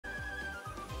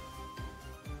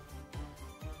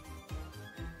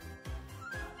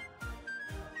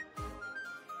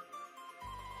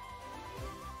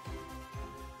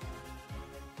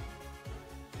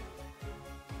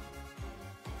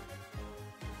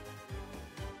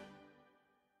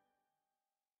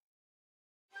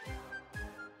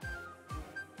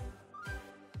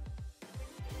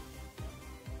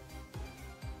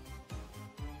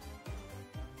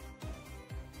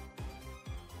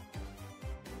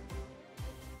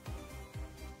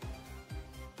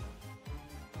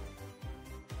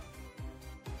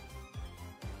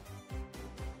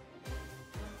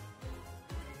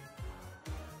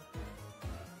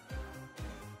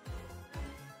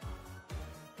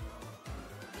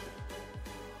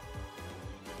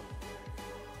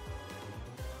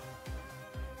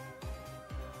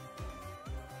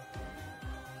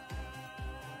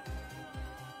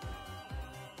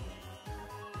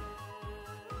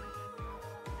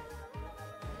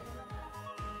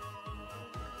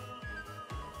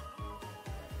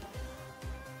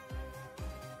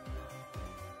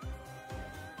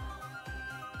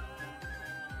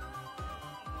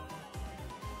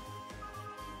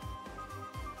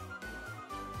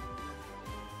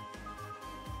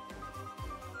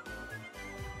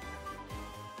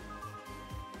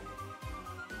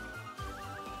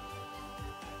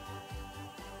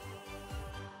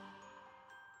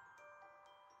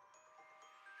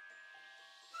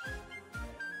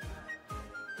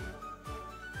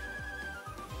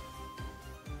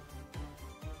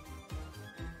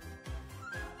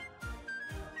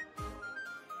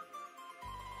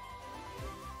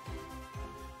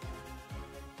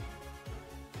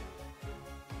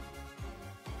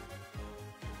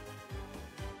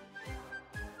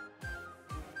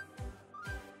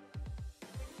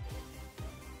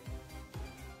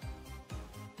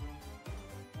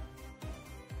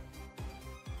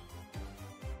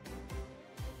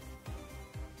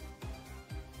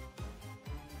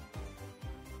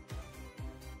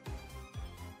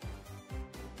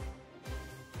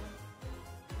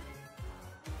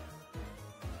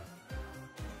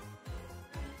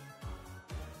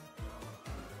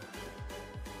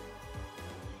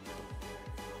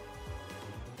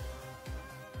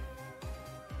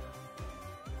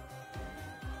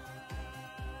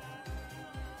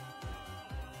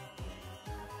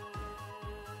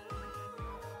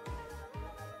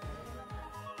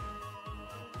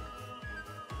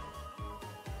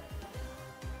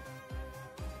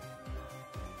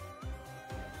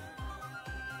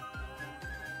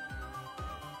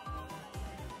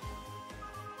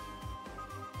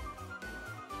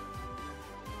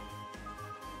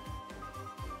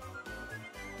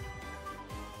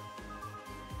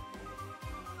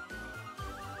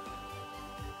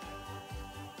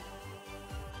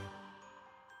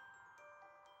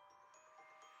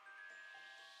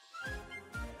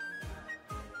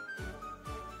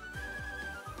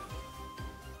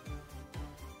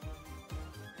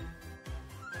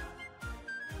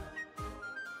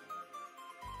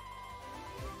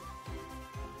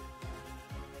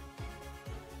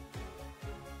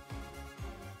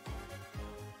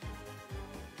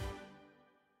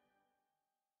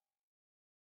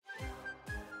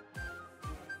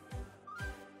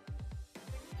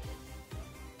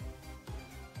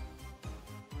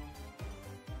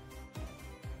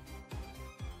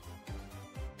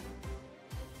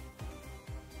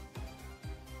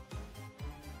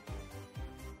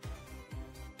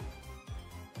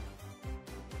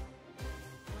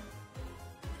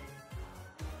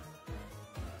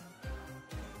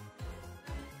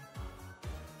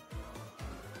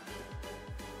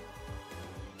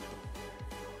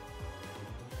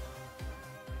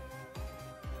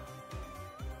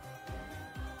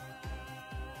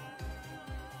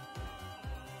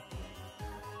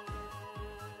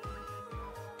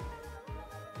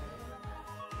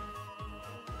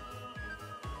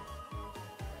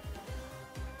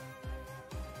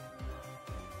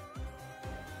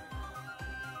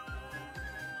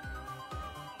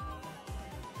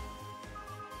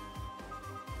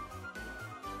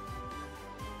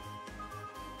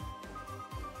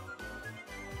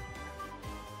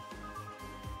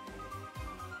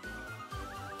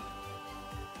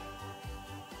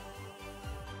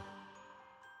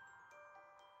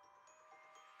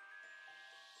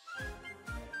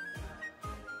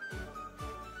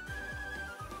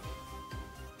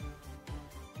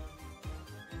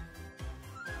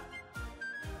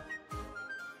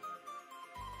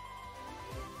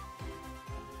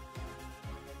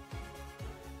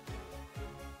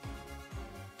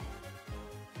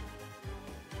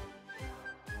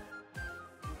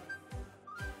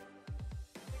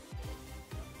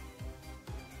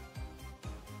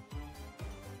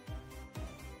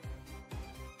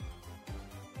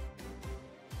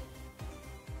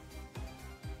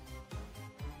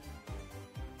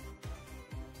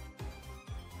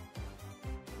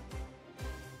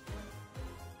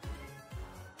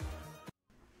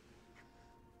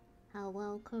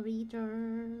Hello,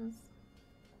 creatures.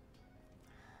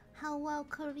 Hello,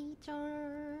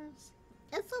 creatures.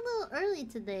 It's a little early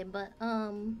today, but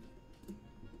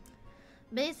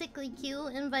basically Q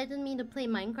invited me to play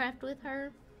Minecraft with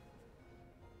her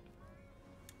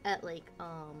at like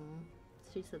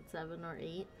she said 7 or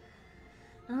 8.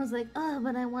 And I was like, oh,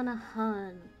 but I want to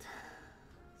hunt.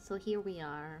 So here we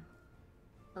are.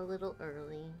 A little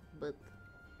early, but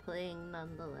playing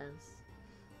nonetheless.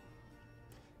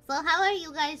 So how are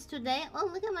you guys today? Oh,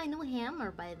 look at my new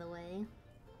hammer, by the way.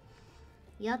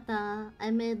 Yatta,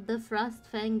 I made the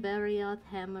Frostfang Barriot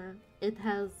hammer. It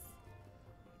has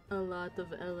a lot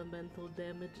of elemental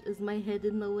damage. Is my head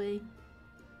in the way?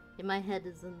 Yeah, my head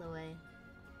is in the way.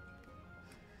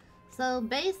 So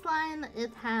baseline,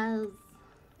 it has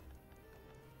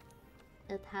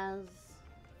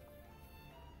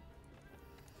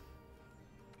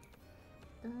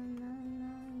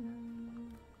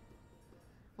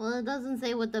well, it doesn't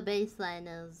say what the baseline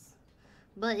is,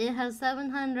 but it has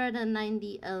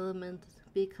 790 elements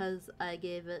because I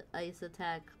gave it ice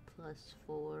attack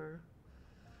 +4.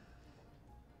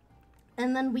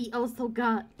 And then we also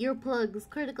got earplugs,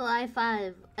 critical eye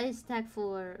 5, ice attack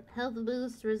 4, health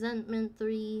boost, resentment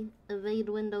 3, evade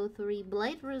window 3,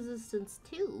 blight resistance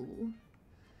 2,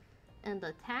 and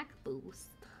attack boost.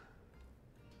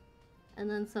 And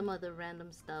then some other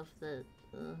random stuff that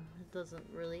it doesn't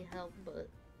really help, but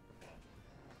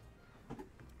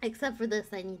except for this,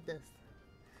 I need this.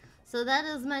 So that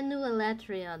is my new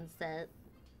Elatrion set.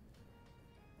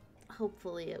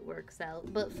 Hopefully it works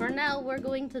out. But for now, we're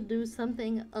going to do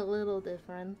something a little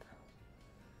different.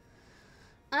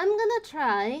 I'm gonna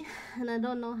try, and I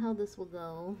don't know how this will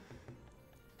go.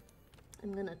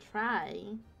 I'm gonna try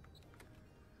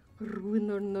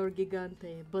Ruinor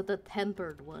Norgigante, but a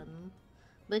tempered one.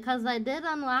 Because I did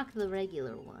unlock the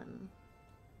regular one.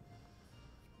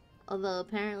 Although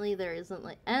apparently there isn't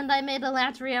like... And I made a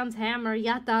Latrion's hammer!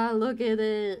 Yatta! Look at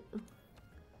it!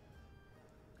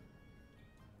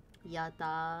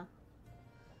 Yatta.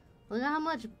 Look at how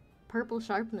much purple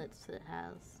sharpness it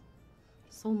has.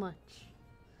 So much.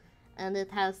 And it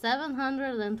has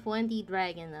 720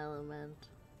 dragon element.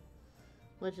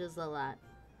 Which is a lot.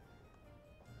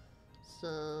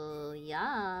 So,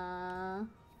 yeah.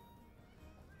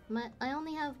 I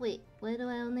only have... Wait, why do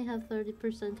I only have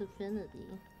 30% affinity?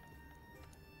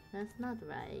 That's not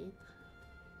right.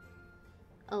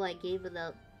 Oh, I gave it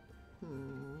up.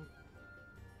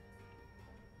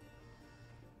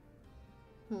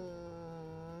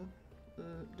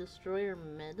 Destroyer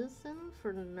medicine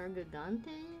for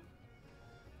Nergigante?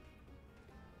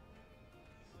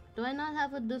 Do I not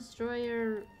have a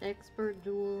destroyer expert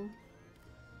duel?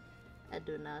 I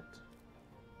do not.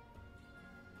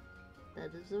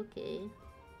 That is okay.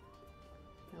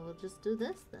 I will just do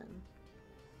this then.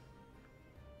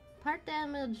 Part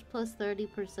damage plus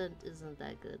 30% isn't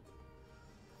that good.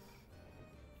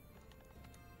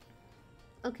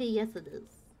 Okay, yes it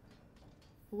is.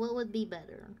 What would be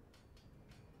better?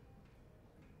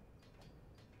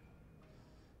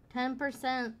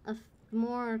 10% of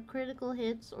more critical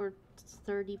hits or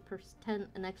 30%,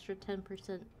 an extra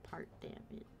 10% part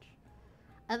damage?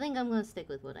 I think I'm gonna stick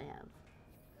with what I have.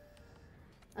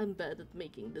 I'm bad at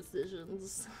making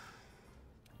decisions.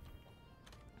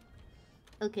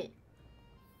 Okay.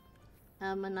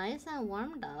 I'm nice and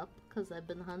warmed up because I've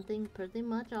been hunting pretty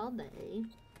much all day.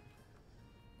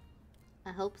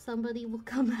 I hope somebody will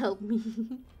come help me.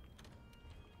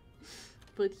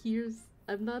 But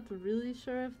I'm not really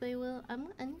sure if they will. I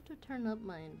need to turn up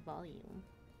my volume.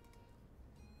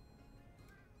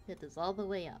 It is all the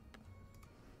way up.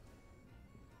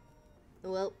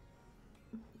 Well,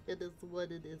 it is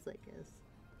what it is, I guess.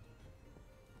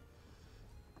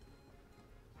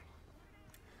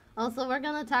 Also, we're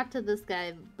gonna talk to this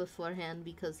guy beforehand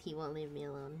because he won't leave me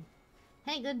alone.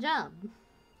 Hey, good job.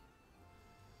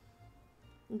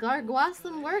 Garg,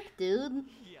 awesome work, dude.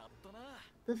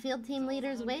 The field team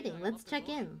leader's waiting. Let's check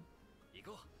in.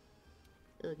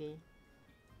 Okay.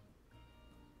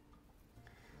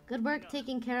 Good work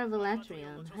taking care of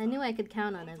Elatrion. I knew I could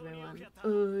count on everyone.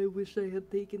 Oh, I wish I had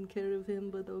taken care of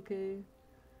him, but okay.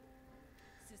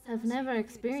 I've never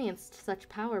experienced such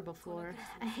power before.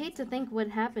 I hate to think what would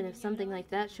happen if something like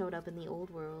that showed up in the old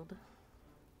world.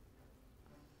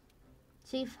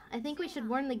 Chief, I think we should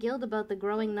warn the guild about the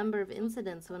growing number of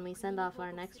incidents when we send off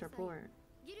our next report.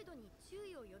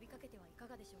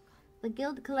 The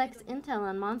guild collects intel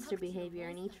on monster behavior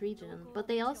in each region, but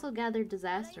they also gather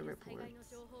disaster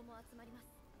reports.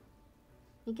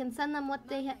 We can send them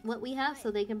what we have so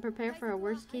they can prepare for a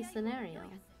worst-case scenario.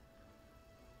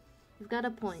 You've got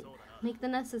a point. Make the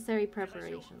necessary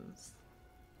preparations.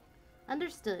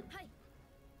 Understood.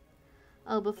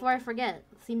 Oh, before I forget,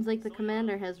 seems like the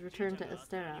commander has returned to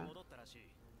Astera.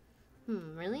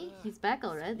 Really? He's back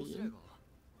already?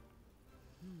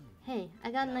 Hey,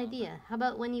 I got an idea. How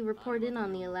about when you report in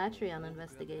on the Elatrion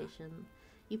investigation?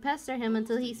 You pester him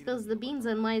until he spills the beans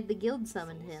on why the guild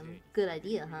summoned him. Good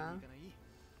idea, huh?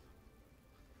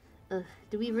 Ugh,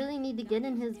 do we really need to get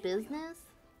in his business?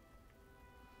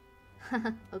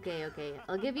 Okay,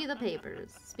 I'll give you the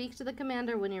papers. Speak to the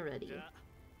commander when you're ready.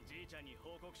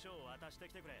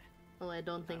 Oh, I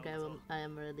don't think I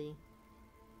am ready.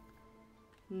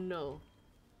 No.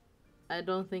 I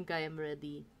don't think I am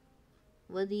ready.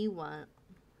 What do you want?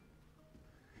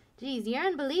 Jeez, you're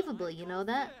unbelievable, you know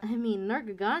that? I mean,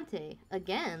 Nergigante.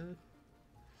 Again?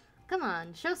 Come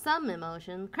on, show some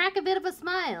emotion. Crack a bit of a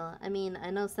smile. I mean, I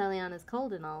know Celion is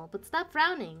cold and all, but stop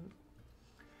frowning.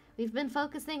 We've been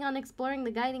focusing on exploring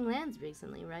the guiding lands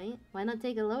recently, right? Why not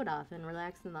take a load off and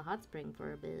relax in the hot spring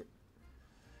for a bit?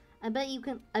 I bet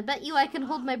you I can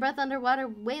hold my breath underwater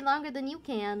way longer than you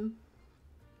can.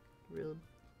 Rude.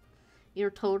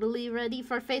 You're totally ready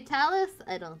for Fatalis?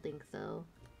 I don't think so.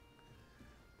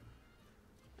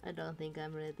 I don't think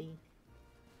I'm ready.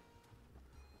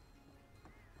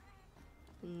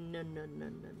 No.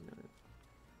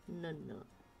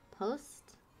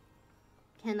 Post?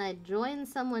 Can I join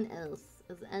someone else?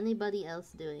 Is anybody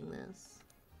else doing this?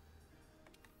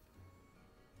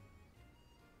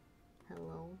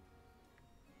 Hello?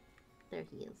 There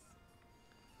he is.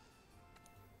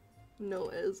 No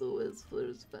SOS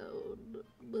first found.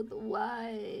 But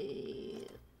why?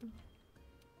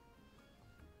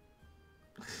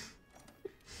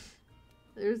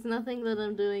 There's nothing that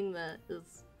I'm doing that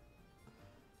is...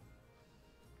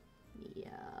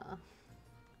 Yeah.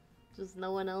 Just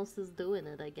no one else is doing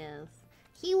it, I guess.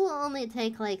 He will only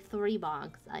take like 3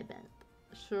 bonks, I bet.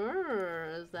 Sure,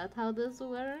 is that how this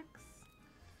works?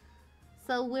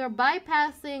 So we're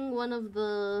bypassing one of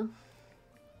the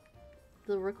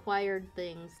required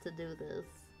things to do this.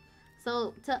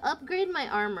 So to upgrade my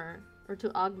armor, or to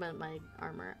augment my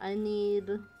armor, I need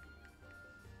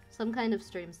some kind of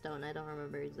streamstone. I don't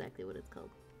remember exactly what it's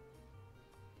called.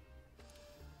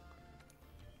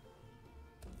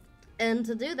 And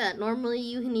to do that, normally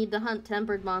you need to hunt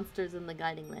tempered monsters in the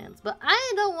guiding lands. But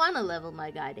I don't want to level my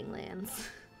guiding lands.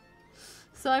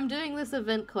 So I'm doing this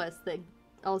event quest that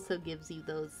also gives you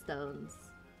those stones.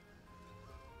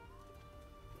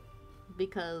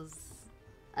 Because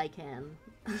I can.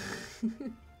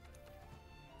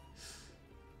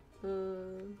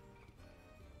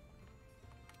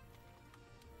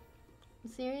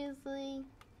 Seriously?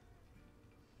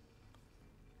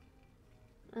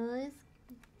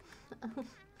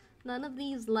 None of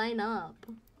these line up.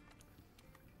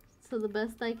 So the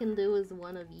best I can do is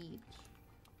one of each.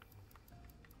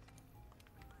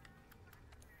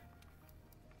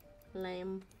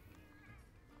 Lame.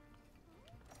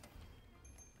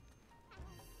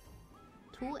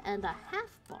 2.5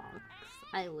 bonks.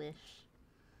 I wish.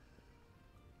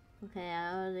 Okay,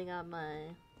 I already got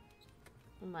my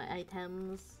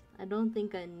items. I don't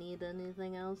think I need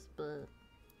anything else, but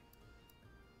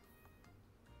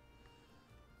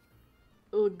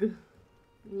ugh.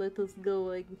 Let us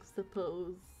go, I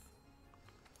suppose.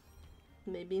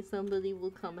 Maybe somebody will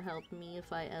come help me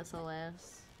if I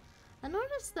SOS. I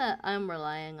noticed that I'm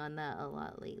relying on that a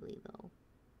lot lately, though.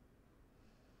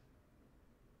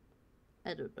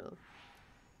 I don't know.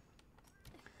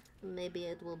 Maybe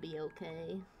it will be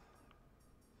okay.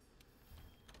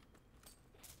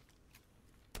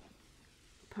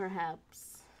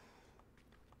 Perhaps.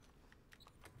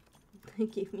 They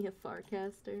gave me a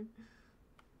Farcaster.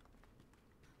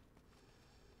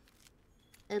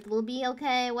 It will be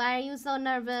okay. Why are you so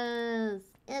nervous?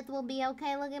 It will be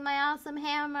okay. Look at my awesome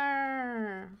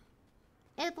hammer.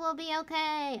 It will be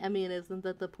okay. I mean, isn't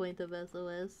that the point of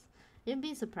SOS? You'd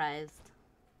be surprised.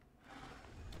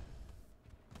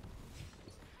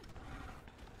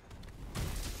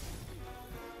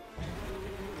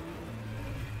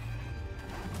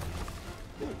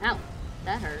 Ooh, ow.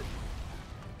 That hurt.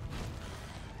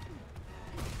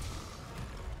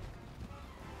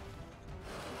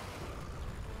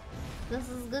 This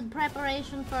is good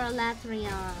preparation for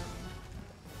Elatrion.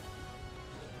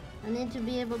 I need to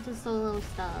be able to solo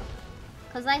stuff.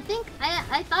 Cause I think,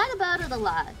 I thought about it a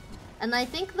lot. And I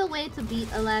think the way to beat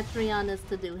Elatrion is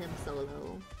to do him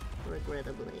solo.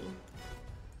 Regrettably.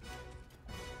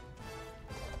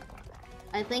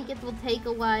 I think it will take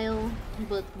a while,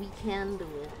 but we can do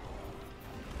it.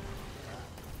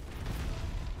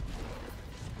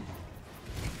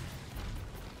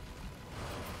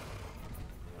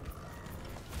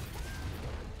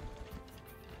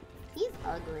 He's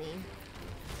ugly.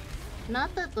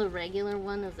 Not that the regular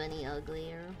one is any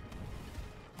uglier,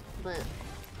 but...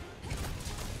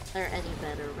 or any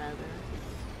better, rather.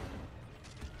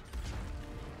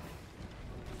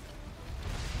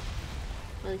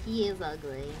 But he is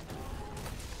ugly.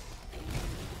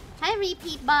 Hi,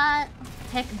 repeat bot!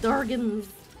 Heck durgons!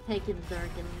 Heckin'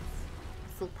 durgons.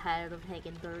 So tired of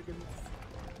heckin' durgons.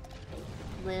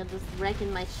 They're just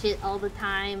wrecking my shit all the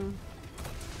time.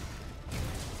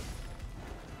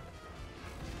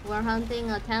 We're hunting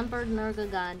a tempered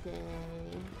Nergigante.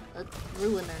 A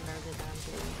ruiner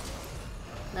Nergigante.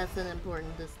 That's an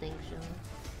important distinction.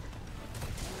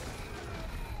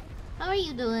 How are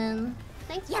you doing?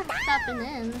 Thanks for stopping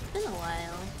in. It's been a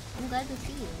while. I'm glad to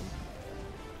see you.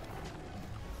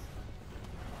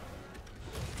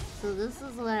 So this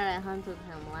is where I hunted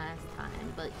him last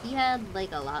time, but he had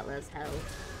like a lot less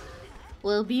health.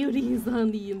 Well, beauty is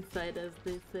on the inside, as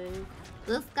they say.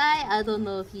 This guy, I don't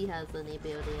know if he has any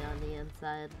beauty on the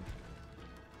inside.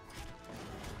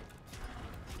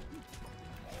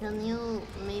 Can you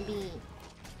maybe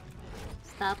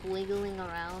stop wiggling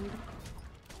around?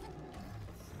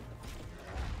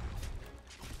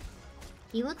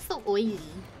 He looks so oily.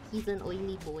 He's an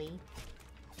oily boy.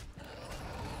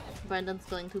 Brandon's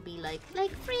going to be like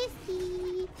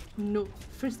Frisky! No,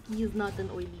 Frisky is not an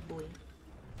oily boy.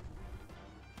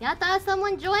 Yata,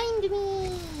 someone joined me!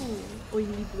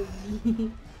 Oily boy.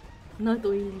 Not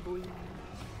oily boy.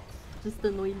 Just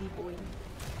an oily boy.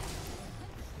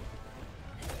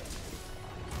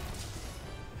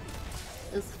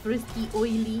 Is Frisky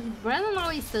oily? Brandon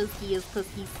always says he is because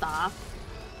he's soft.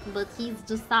 But he's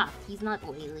just soft, he's not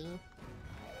oily.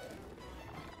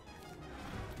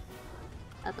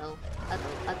 Uh-oh,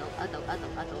 uh-oh, uh-oh, uh-oh,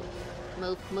 uh-oh, uh-oh.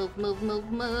 Move, move, move,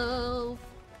 move, move!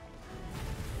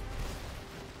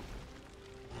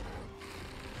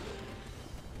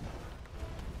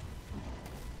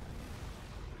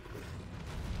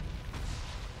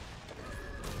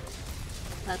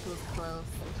 That was close.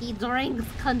 He drinks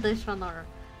conditioner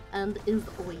and is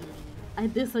oily. I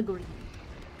disagree.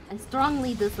 I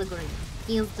strongly disagree.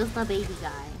 He is just a baby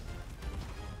guy.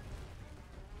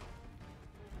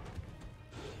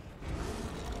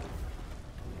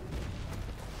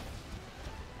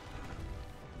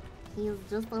 He is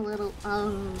just a little...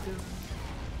 oh,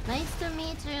 God. Nice to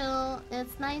meet you.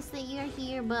 It's nice that you're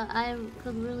here, but I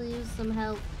could really use some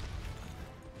help.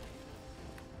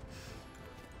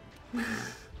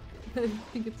 I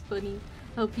think it's funny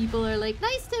how people are like,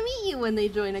 nice to meet you when they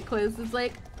join a quiz. It's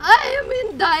like, I am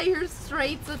in dire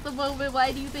straits at the moment.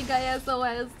 Why do you think I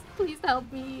SOS? Please help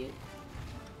me.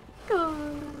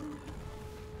 God.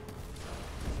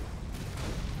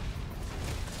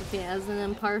 Okay, as an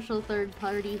impartial third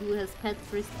party who has pet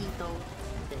Frisquito,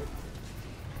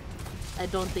 I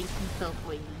don't think he felt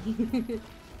oily.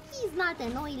 He's not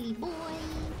an oily boy.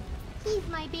 He's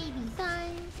my baby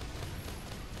son.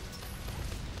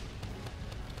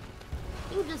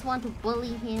 You just want to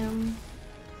bully him.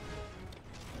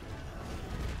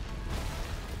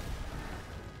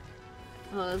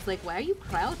 Oh, I was like, why are you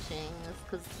crouching? That's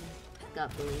because he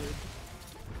got bullied.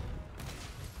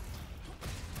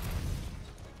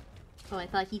 Oh, I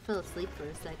thought he fell asleep for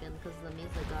a second because the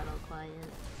music got all quiet.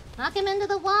 Knock him into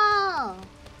the wall!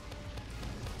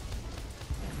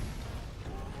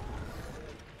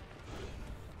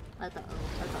 I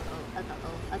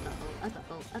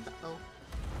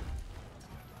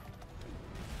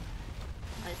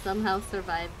somehow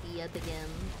survived yet again.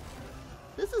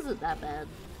 This isn't that bad.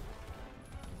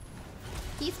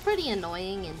 He's pretty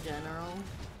annoying in general,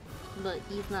 but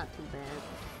he's not too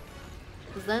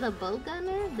bad. Is that a bow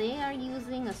gunner? They are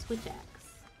using a switch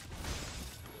axe.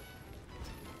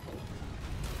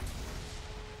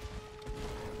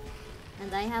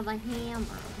 And I have a hammer.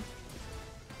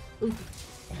 Ooh.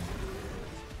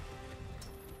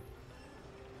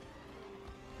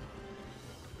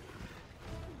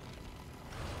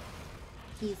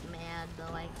 He's mad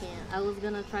though, I can't. I was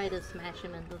gonna try to smash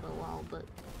him into the wall, but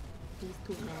he's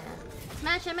too mad.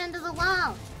 Smash him into the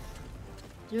wall!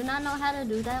 Do you not know how to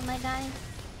do that, my guy?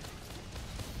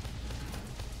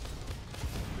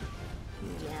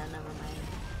 Yeah, never mind.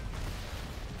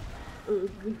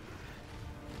 Ugh.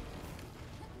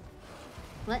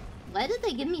 What? Why did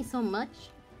they give me so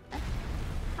much?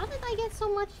 How did I get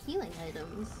so much healing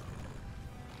items?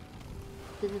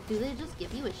 Do they just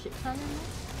give you a shit ton in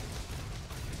this?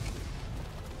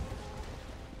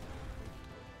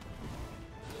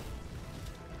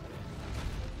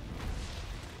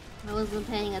 I wasn't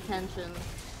paying attention.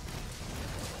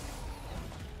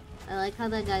 I like how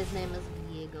that guy's name is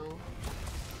Diego.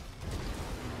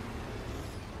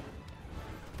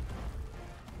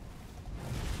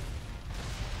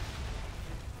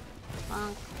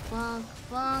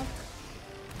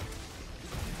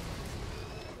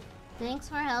 Thanks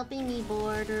for helping me,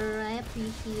 Border. I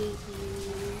appreciate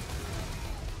you.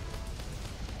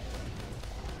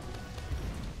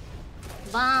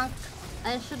 Bonk.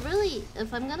 I should really,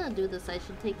 if I'm gonna do this, I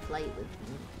should take flight with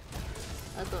me.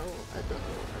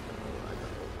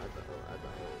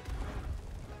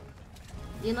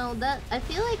 You know, that, I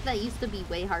feel like that used to be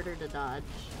way harder to dodge.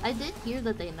 I did hear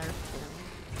that they nerfed him,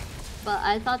 but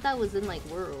I thought that was in, like,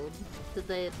 World. Did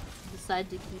they decide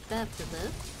to keep that for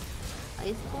this?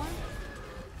 Iceborne?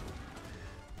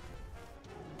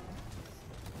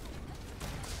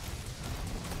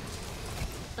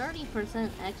 %30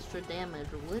 extra damage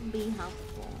would be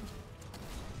helpful.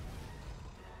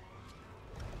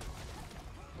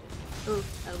 Oh,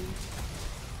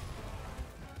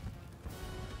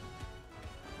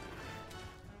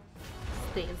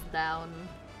 Stays down.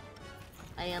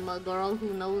 I am a girl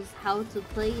who knows how to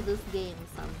play this game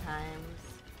sometimes.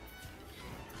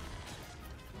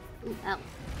 Ooh, ow.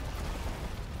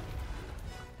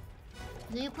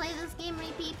 Do you play this game,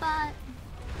 Repeat Bot?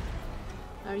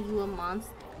 Are you a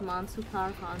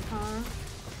Monsukar Kantar?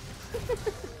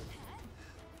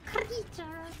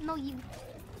 Creature! No, you.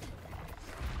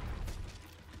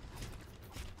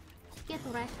 Get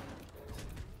wrecked.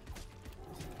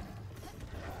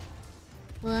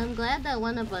 Well, I'm glad that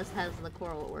one of us has the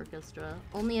Choral Orchestra.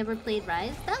 Only ever played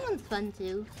Rise? That one's fun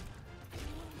too.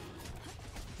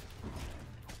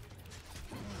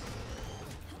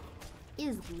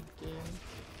 Is good game.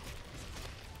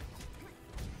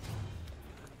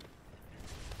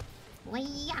 Well,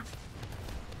 yeah.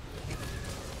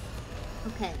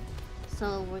 Okay,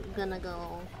 so we're gonna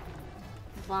go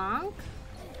bonk,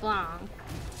 bonk.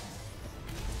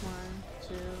 1,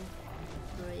 2,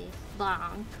 3,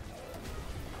 bonk.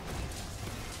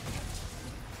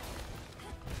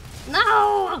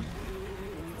 No!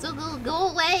 So go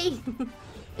away!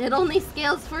 It only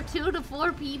scales for 2 to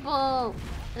 4 people.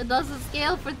 It doesn't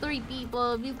scale for 3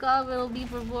 people. If you come, it'll be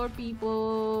for 4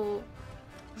 people.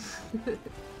 It's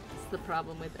the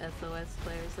problem with SOS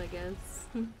players, I guess.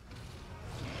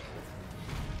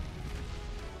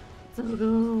 So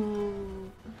go.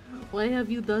 Why have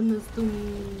you done this to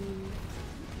me?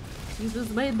 You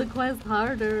just made the quest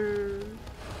harder.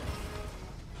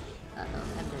 Uh-oh,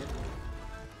 I'm dead.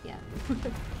 Yeah.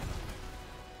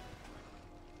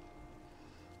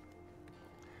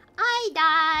 I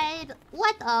died!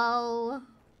 What oh?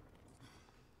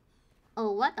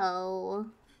 Oh, what oh?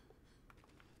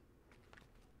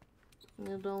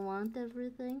 You don't want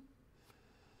everything?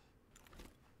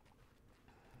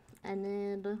 I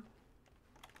need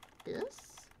this.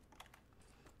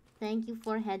 Thank you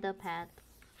for head up hat.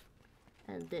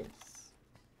 And this.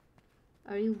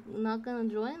 Are you not gonna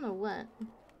join or what?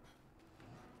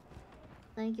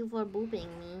 Thank you for booping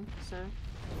me, sir.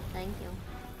 Thank you.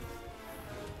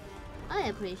 I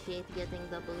appreciate getting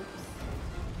the boops.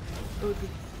 Oh,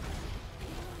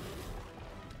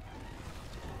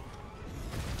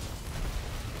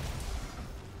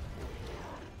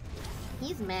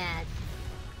 he's mad.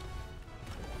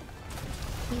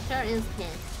 He sure is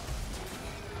pissed.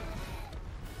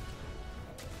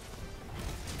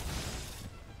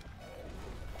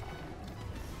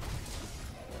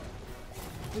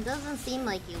 It doesn't seem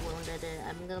like you wounded it.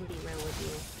 I'm gonna be real with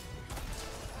you.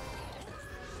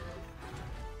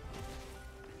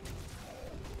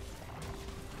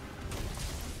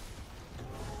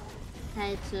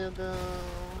 Hi, Tsugo.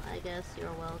 I guess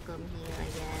you're welcome here, I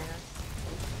guess.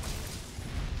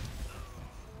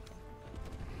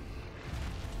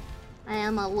 I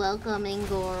am a welcoming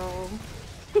girl.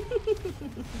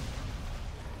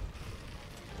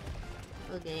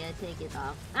 Okay, I take it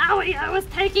off. Owie! I was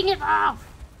taking it off!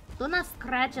 Do not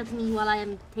scratch at me while I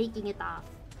am taking it off.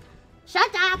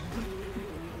 Shut up!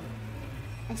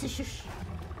 I say shush.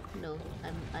 No,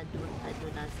 I do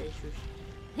not say shush.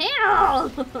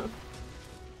 Help!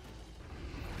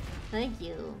 Thank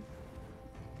you.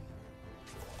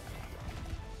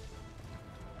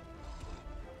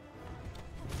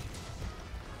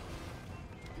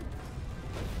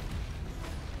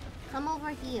 Come over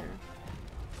here.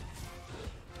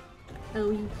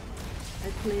 Oh, I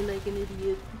play like an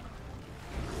idiot.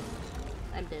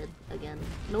 I'm dead again.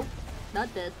 Nope,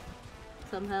 not dead.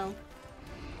 Somehow.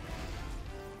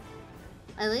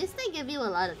 At least they give you a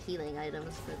lot of healing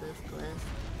items for this quest.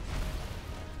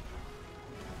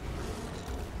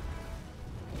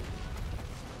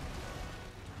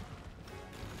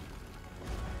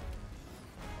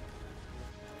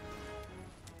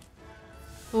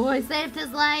 Oh, I saved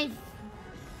his life!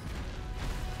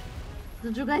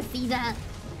 Did you guys see that?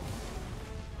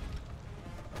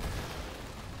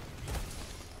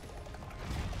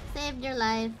 Saved your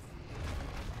life.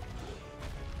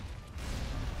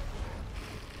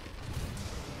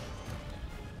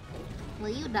 Will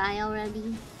you die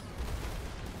already?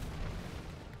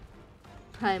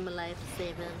 Prime Life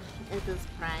Savage. It is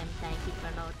Prime, thank you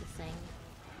for noticing.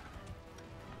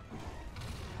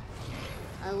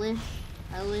 I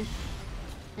wish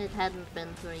it hadn't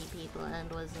been 3 people and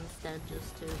was instead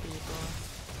just 2 people.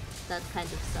 That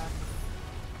kind of sucks.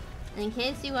 In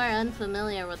case you are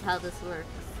unfamiliar with how this works.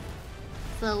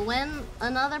 So when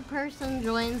another person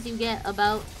joins, you get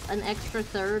about an extra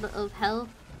third of health.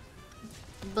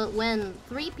 But when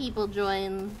 3 people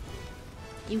join,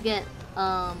 you get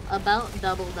about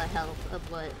double the health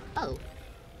of what... Oh.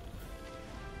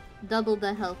 Double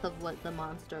the health of what the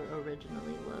monster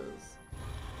originally was.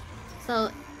 So,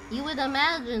 you would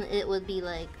imagine it would be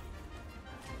like...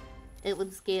 It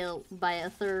would scale by a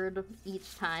third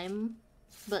each time.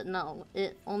 But no,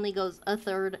 it only goes a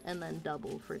third and then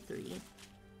double for 3.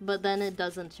 But then it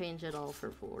doesn't change at all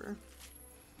for 4.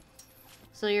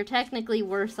 So you're technically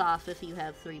worse off if you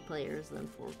have 3 players than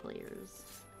 4 players.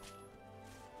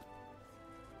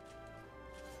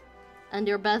 And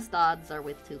your best odds are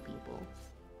with 2 people.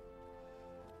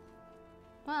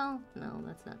 Well, no,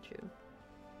 that's not true.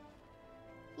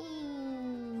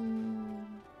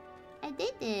 I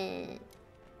did it!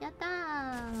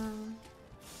 Yatta!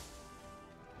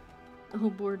 Oh,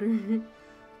 Border.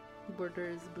 Border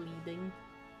is bleeding.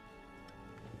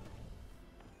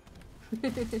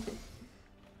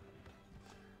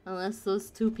 Unless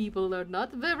those 2 people are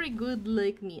not very good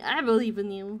like me. I believe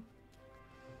in you.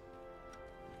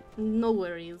 No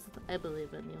worries. I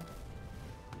believe in you.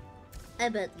 I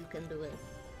bet you can do it.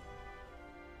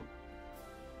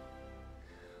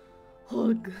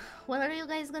 Hug. What are you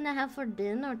guys gonna have for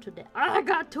dinner today? I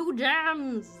got 2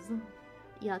 gems!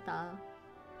 Yatta.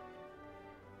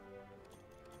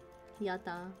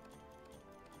 Yatta.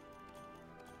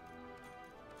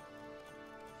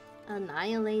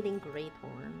 Annihilating Great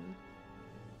Horn.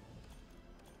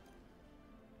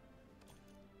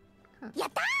 Huh.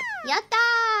 Yatta!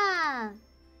 Yatta!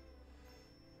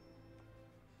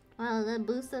 Wow, that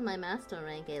boosted my master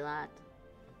rank a lot.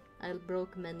 I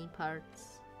broke many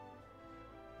parts.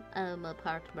 I'm a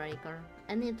part breaker.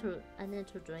 I need to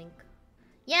drink.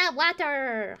 Yeah,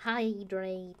 water!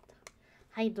 Hydrate.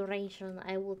 Hydration.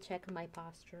 I will check my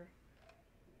posture.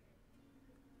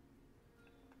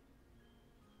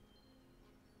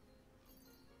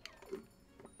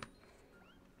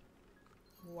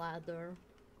 Water.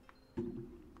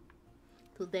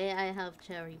 Today I have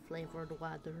cherry flavored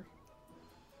water.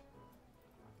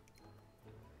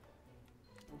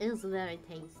 It's very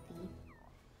tasty.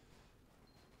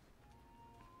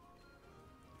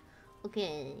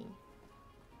 Okay.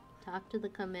 Talk to the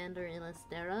commander in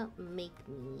Astera. Make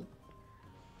me.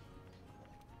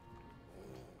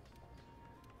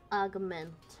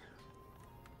 Augment.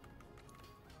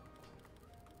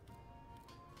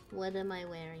 What am I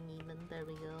wearing even? There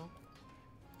we go.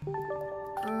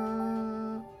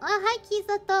 Oh, hi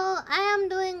Kisato! I am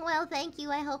doing well, thank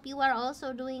you. I hope you are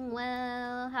also doing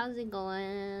well. How's it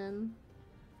going?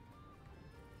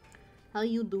 How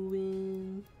you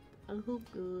doing? I hope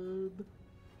good.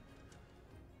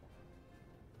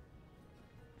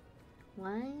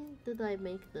 Why did I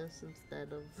make this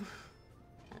instead of...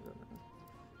 I don't know.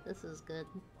 This is good.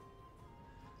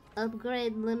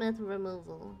 Upgrade limit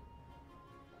removal.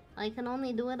 I can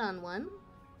only do it on 1?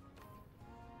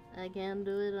 I can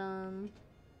do it on...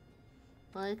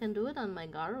 Well, I can do it on my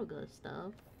Garuga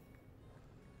stuff.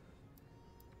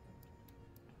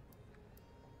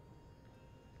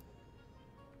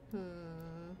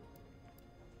 Hmm.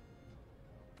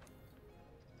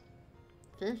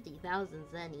 50,000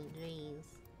 zenny, jeez.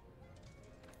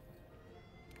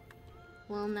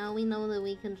 Well, now we know that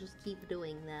we can just keep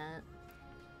doing that.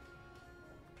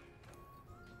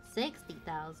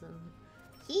 60,000.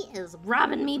 He is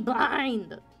robbing me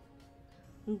blind!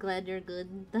 I'm glad you're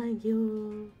good. Thank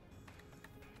you.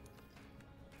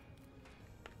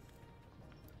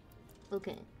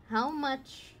 Okay, how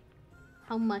much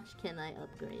can I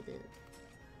upgrade it?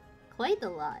 Quite a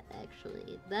lot,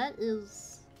 actually. That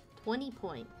is 20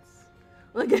 points.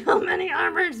 Look at how many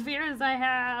armor spheres I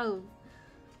have!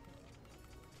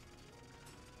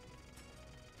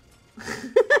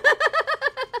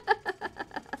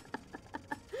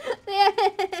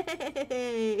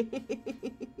 Yay!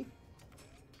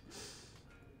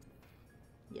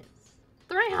 Yes.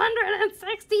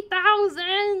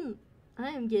 360,000! I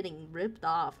am getting ripped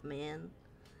off, man.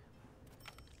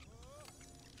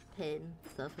 Pain,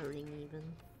 suffering even.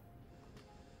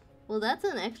 Well, that's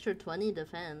an extra 20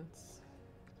 defense.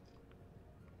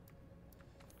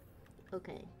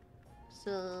 Okay.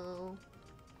 So...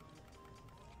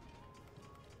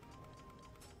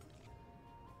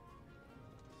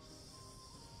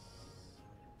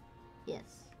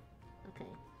 Yes.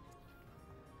 Okay.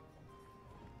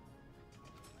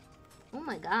 Oh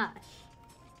my gosh.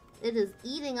 It is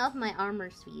eating up my armor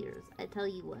spheres. I tell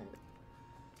you what.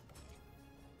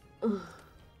 Ugh.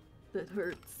 That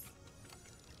hurts.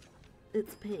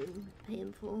 It's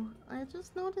painful. I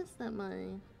just noticed that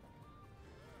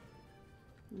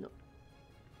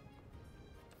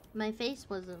my face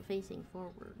wasn't facing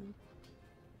forward.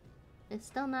 It's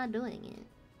still not doing it.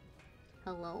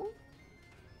 Hello?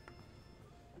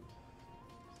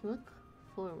 Look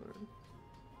forward.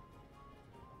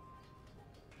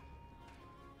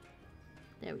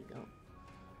 There we go.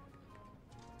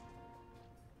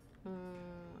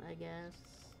 I guess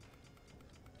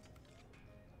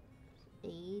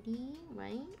 80,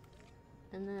 right?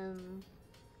 And then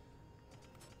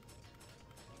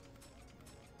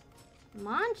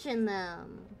launching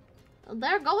them.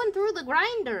 They're going through the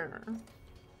grinder.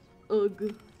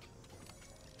 Ugh.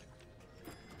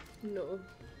 No.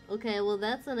 Okay, well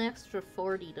that's an extra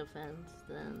 40 defense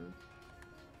then.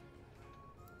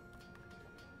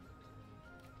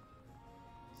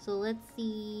 So let's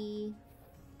see.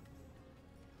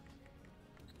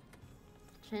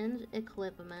 Change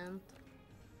equipment.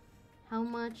 How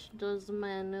much does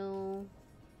my new...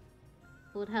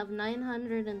 Would have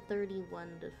 931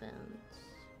 defense.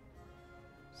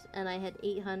 And I had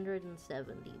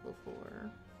 870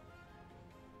 before.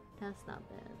 That's not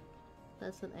bad.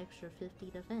 That's an extra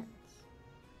 50 defense.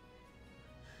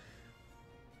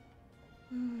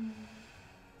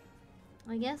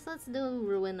 I guess let's do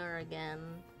Ruiner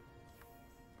again.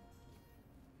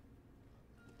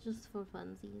 Just for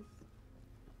funsies.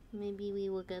 Maybe we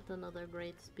will get another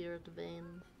Great Spirit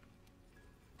Vein.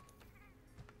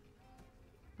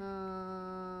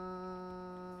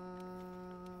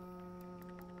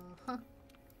 Huh.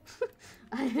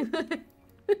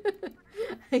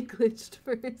 I glitched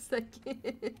for a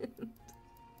second.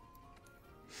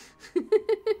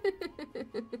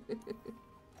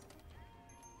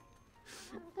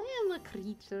 I am a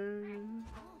creature.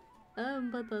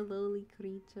 I'm but a lowly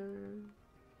creature.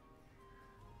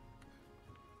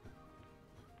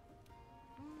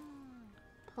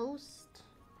 Post.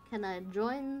 Can I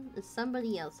join? Is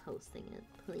somebody else hosting it,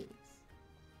 please?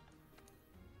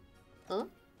 Oh?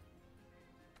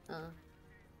 Oh.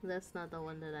 That's not the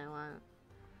one that I want.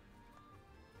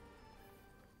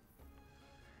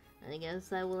 I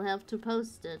guess I will have to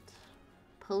post it.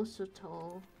 Post it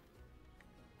all.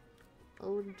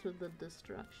 Ode to the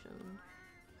Destruction.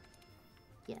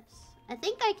 Yes. I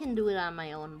think I can do it on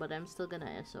my own, but I'm still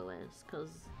gonna SOS,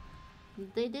 because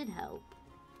they did help.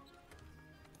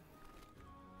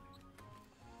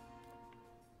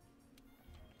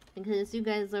 In case you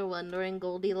guys are wondering,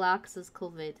 Goldilocks is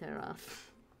Kulveterov.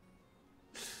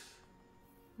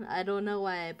 I don't know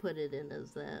why I put it in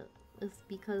as that. It's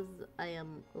because I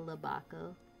am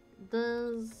Labaka.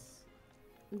 Does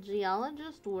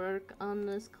Geologist work on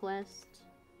this quest?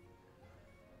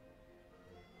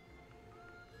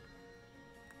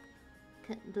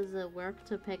 Does it work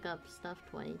to pick up stuff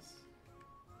twice?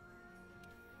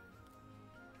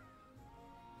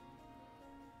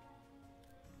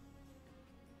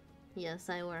 Yes,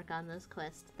 I work on this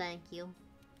quest. Thank you.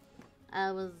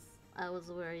 I was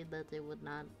worried that they would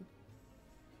not.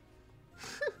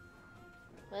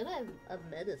 Why do I have a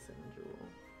medicine jewel?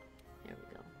 There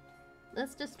we go.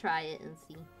 Let's just try it and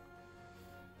see.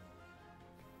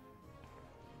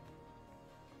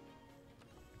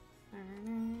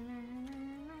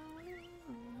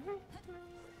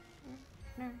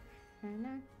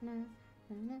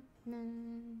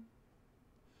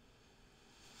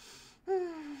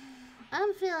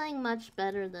 I'm feeling much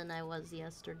better than I was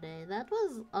yesterday. That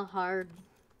was a hard...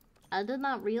 I did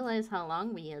not realize how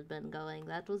long we had been going.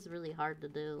 That was really hard to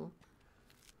do.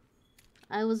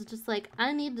 I was just like,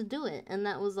 I need to do it. And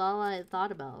that was all I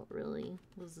thought about, really.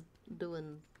 Was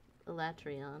doing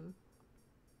Elatrion.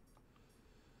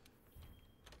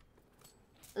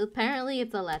 Apparently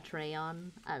it's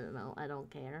Elatrion. I don't know. I don't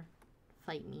care.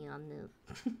 Fight me on this.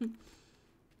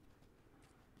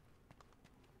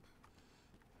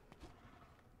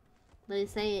 They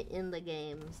say it in the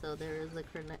game, so there is a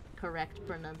correct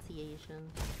pronunciation.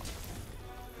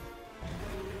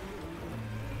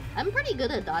 I'm pretty good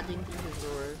at dodging through his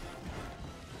roars.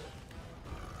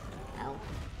 Ow.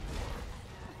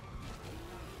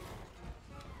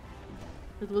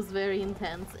 It was very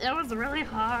intense. It was really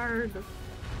hard.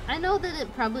 I know that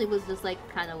it probably was just like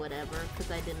kind of whatever, because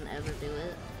I didn't ever do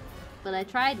it. But I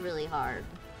tried really hard.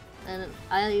 And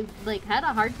I, like, had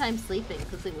a hard time sleeping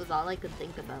because it was all I could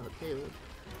think about, too.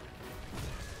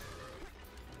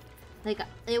 Like,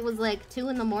 it was like 2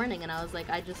 in the morning and I was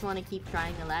like, I just want to keep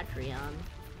trying Elatrion.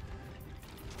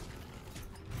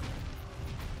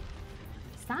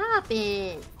 Stop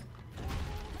it!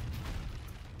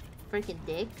 Freaking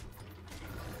dick.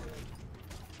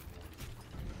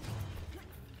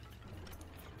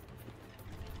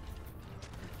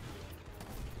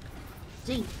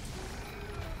 Gee.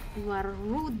 You are a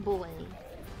rude boy.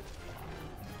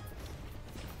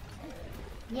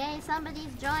 Yay,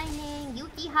 somebody's joining!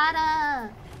 Yukihara!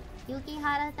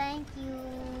 Yukihara, thank you!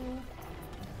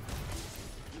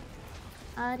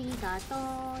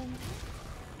 Arigato!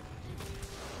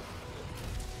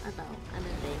 Uh-oh, I'm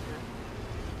in danger.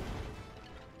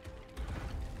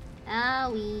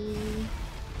 Owie!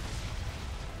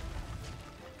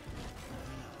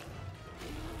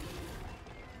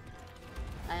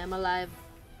 I am alive.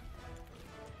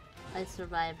 I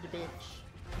survived, bitch.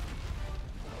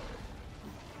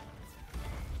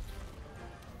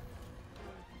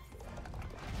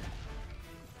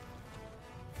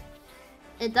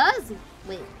 It does!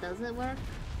 Wait, does it work?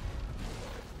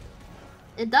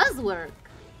 It does work!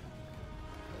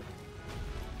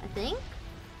 I think?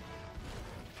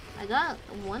 I got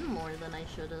one more than I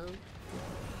should've.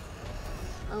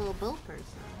 Oh, a bow person.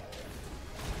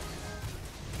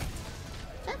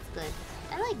 That's good.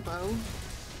 I like bow.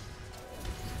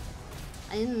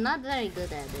 I'm not very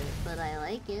good at it, but I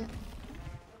like it.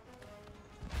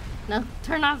 No,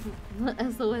 turn off the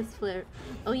SOS flare.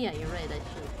 Oh yeah, you're right, I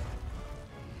should.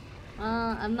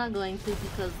 I'm not going to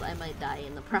because I might die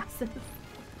in the process.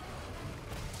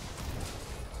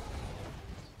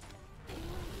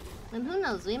 And who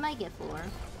knows, we might get 4.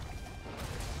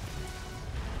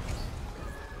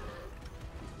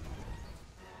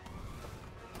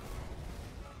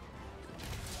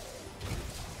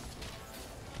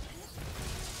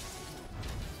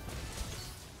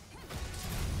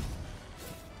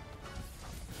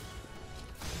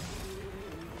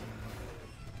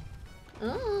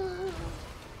 Ooh.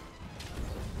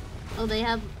 Oh, they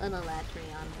have an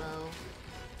Elatrion bow.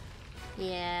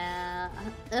 Yeah,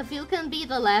 if you can beat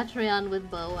Elatrion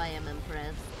with bow, I am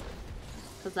impressed.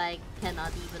 Because I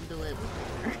cannot even do it with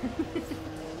her.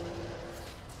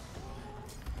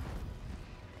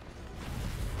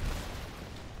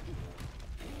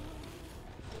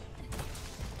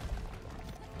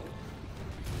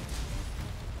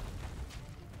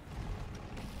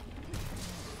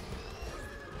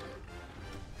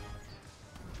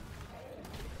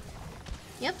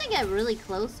 You have to get really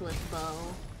close with bow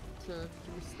to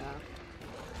do stuff.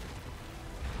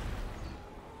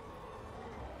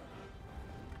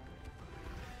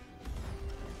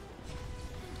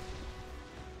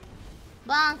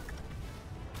 Bonk!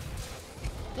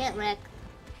 Get wrecked.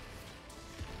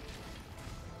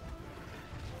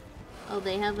 Oh,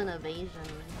 they have an evasion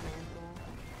mantle.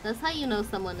 That's how you know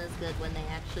someone is good when they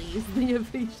actually use the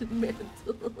evasion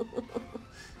mantle.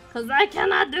 Cause I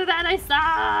cannot do that, I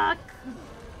suck!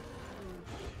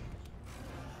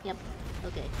 Yep,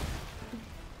 okay.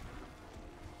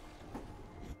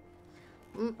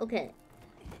 Okay.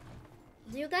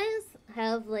 Do you guys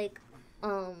have like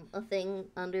a thing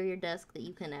under your desk that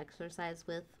you can exercise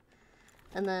with?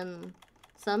 And then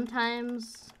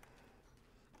sometimes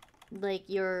like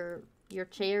your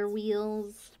chair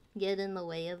wheels get in the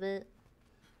way of it.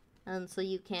 And so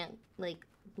you can't like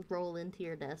roll into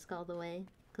your desk all the way.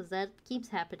 Cause that keeps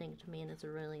happening to me and it's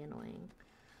really annoying.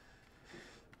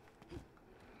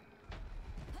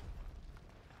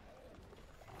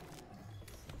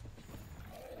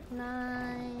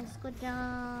 Nice, good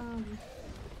job.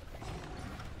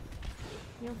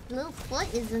 Your little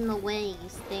foot is in the way, you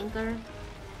stinker.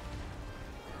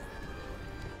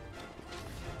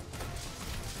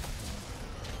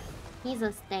 He's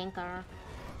a stinker.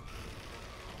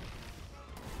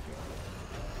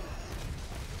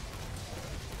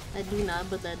 I do not,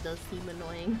 but that does seem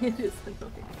annoying. It is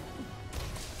annoying.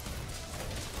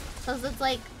 Cause it's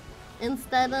like,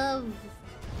 instead of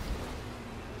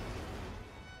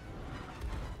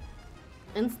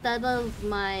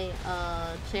my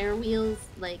chair wheels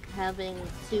like having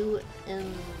two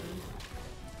in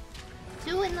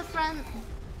the front,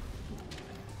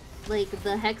 like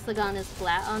the hexagon is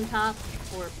flat on top,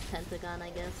 or pentagon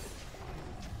I guess.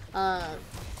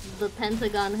 The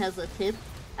pentagon has a tip,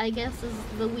 I guess is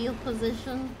the wheel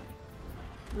position.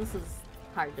 This is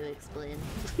hard to explain.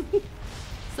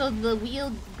 So the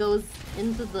wheel goes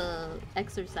into the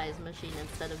exercise machine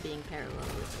instead of being parallel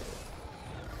with it.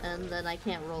 And then I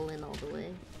can't roll in all the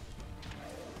way.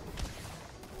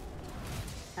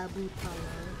 Abu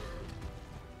Talib.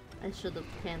 I should have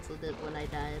cancelled it when I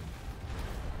died.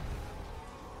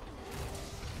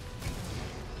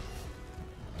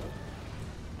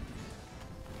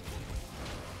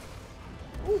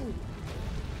 Ooh.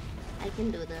 I can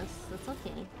do this. That's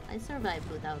okay. I survived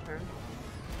without her.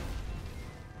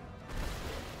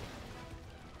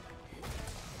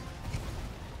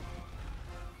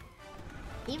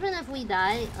 Even if we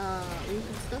die, we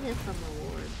can still get some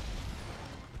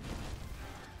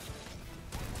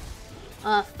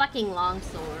reward. Fucking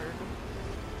longsword.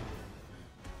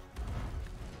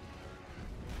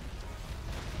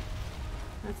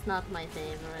 That's not my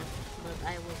favorite, but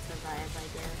I will survive, I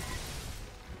guess.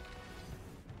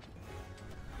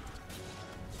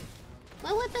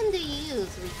 What weapon do you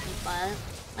use, Leaky Butt?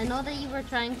 I know that you were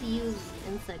trying to use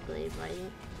Insect Glaive,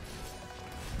 right?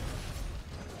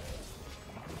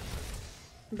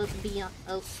 But beyond—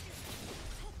 oh.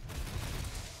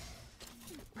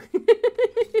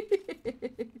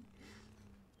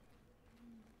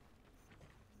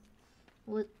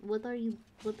 What are you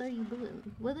doing?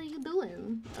 What are you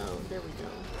doing? Oh, there we go.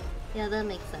 Yeah, that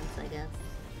makes sense, I guess.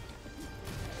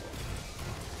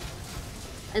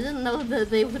 I didn't know that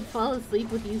they would fall asleep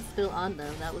with you still on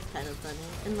them. That was kind of funny.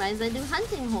 In Rise I do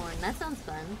Hunting Horn. That sounds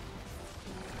fun.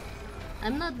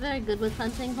 I'm not very good with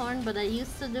Hunting Horn, but I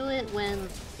used to do it when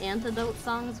Antidote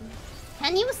songs—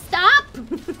 can you stop?!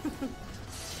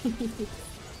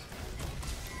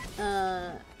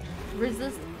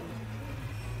 Resist—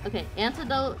 okay,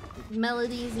 Antidote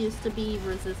melodies used to be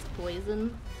resist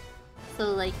poison.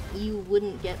 So, like, you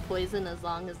wouldn't get poison as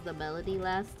long as the melody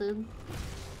lasted.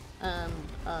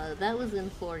 That was in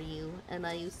For You, and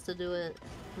I used to do it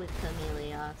with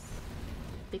Camellias,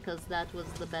 because that was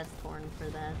the best horn for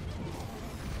that.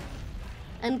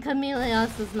 And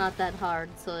Camellias is not that hard,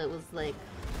 so it was, like,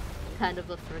 kind of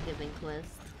a forgiving quest.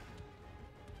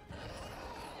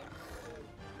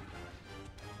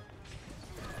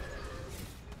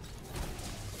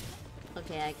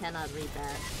 Okay, I cannot read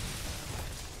that.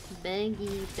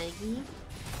 Beggy.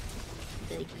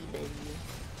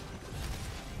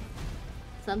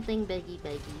 Something beggy.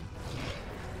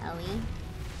 Ellie?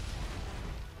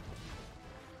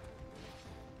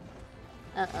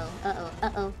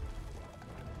 Uh-oh.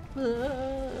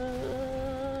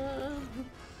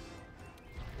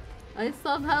 I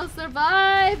somehow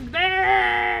survived,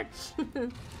 bitch!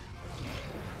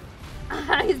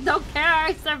 I don't care,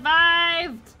 I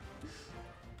survived!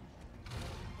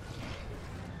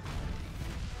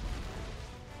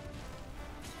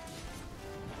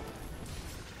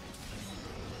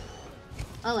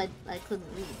 Oh, I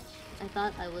couldn't reach. I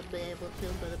thought I would be able to,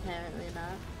 but apparently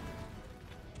not.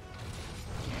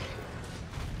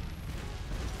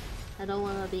 I don't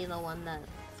want to be the one that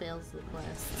fails the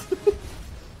quest.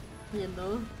 You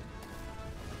know?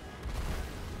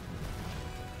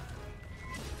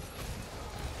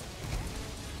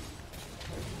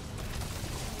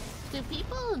 Do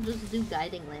people just do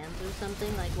guiding lands or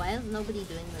something? Like, why is nobody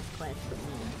doing this quest for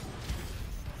me?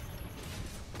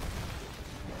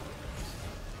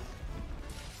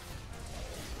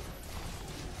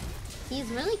 He's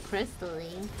really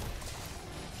crystally.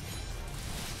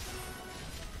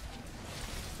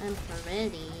 I'm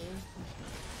pretty.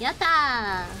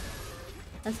 Yatta!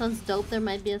 That sounds dope. There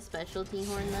might be a specialty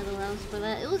horn that allows for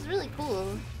that. It was really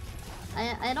cool.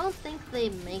 I don't think they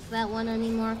make that one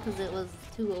anymore because it was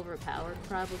too overpowered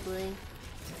probably.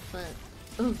 But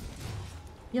oh,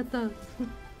 yatta!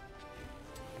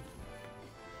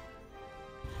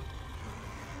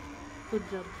 Good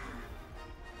job.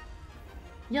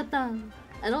 Yatta!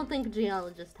 I don't think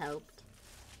Geologist helped.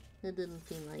 It didn't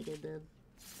seem like it did.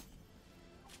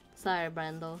 Sorry,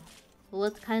 Brando.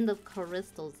 What kind of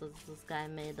crystals is this guy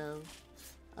made of?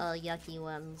 Yucky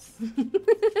ones.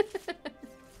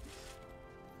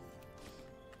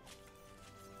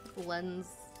 Ones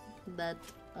that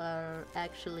are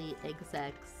actually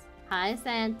execs. Hi,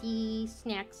 Santi.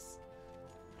 Snacks.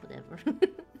 Whatever.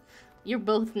 You're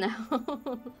both now.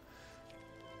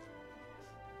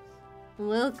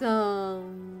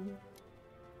 Welcome.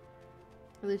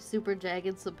 They're super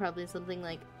jagged, so probably something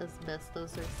like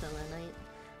asbestos or selenite.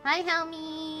 Hi,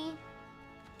 Helmi!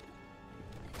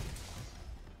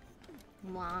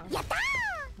 Wonk.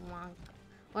 Wonk.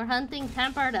 We're hunting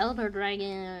tempered elder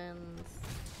dragons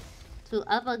to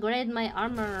upgrade my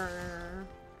armor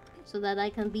so that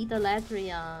I can beat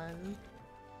Elatrion.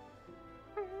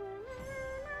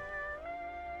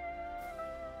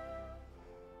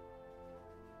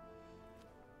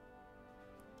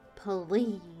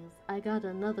 Please, I got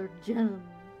another gem.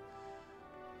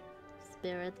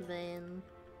 Spirit vein.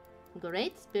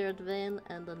 Great spirit vein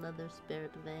and another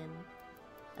spirit vein.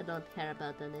 I don't care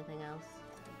about anything else.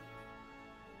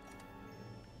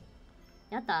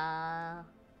 Yatta!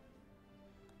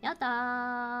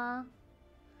 Yatta!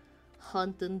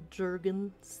 Hunt and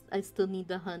durgons. I still need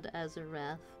to hunt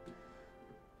Azurath.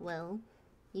 Well,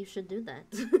 you should do that.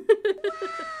 Wow!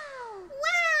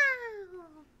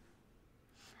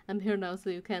 I'm here now so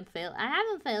you can't fail. I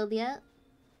haven't failed yet.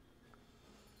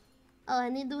 Oh, I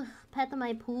need to pet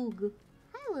my poog.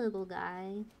 Hi, little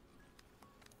guy.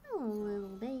 Hello,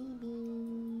 little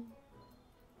baby.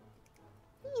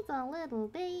 He's a little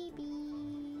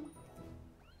baby.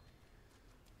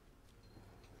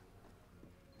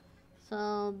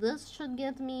 So this should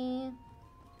get me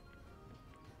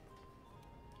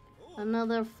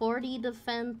another 40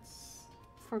 defense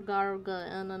for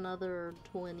Garga and another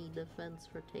 20 defense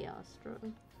for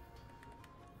Teostra.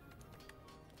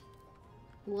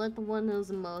 What one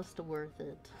is most worth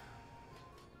it?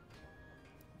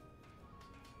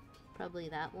 Probably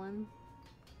that one.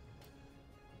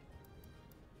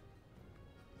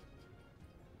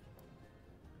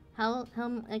 How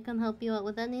I can help you out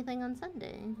with anything on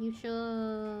Sunday? You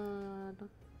should.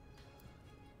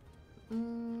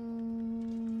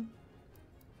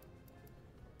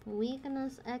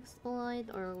 Weakness, exploit,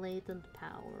 or latent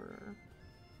power.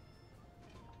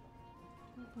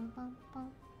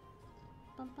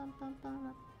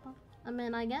 I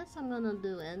mean, I guess I'm gonna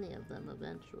do any of them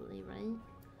eventually, right?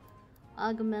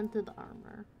 Augmented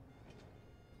armor.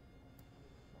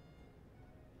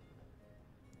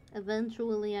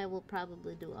 Eventually, I will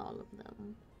probably do all of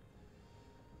them.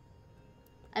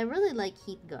 I really like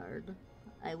Heat Guard.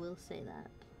 I will say that.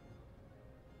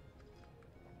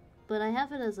 But I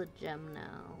have it as a gem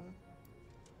now.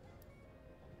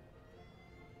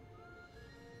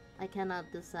 I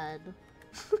cannot decide.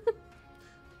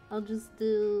 I'll just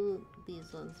do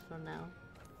these ones for now.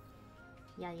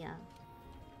 Yeah.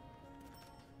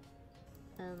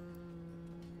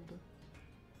 And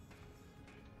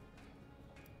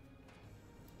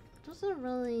doesn't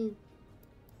really.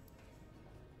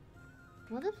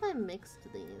 What if I mixed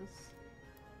these?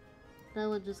 That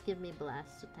would just give me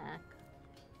blast attack.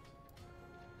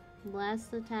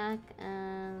 Blast attack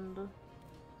and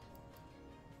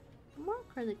more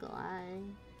critical eye.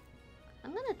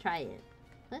 I'm gonna try it.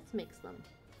 Let's mix them.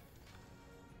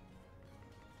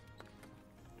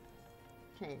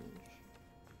 Change.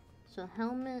 So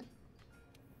helmet.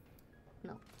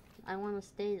 No, I want to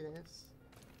stay this.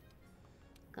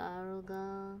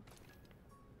 Garuga.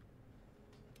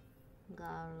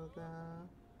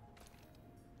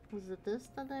 Was it this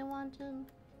that I wanted?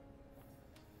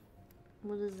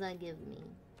 What does that give me?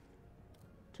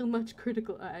 Too much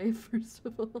critical eye, first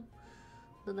of all.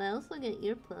 But I also get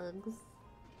earplugs.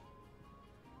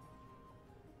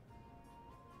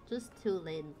 Just 2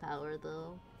 latent power,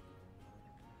 though.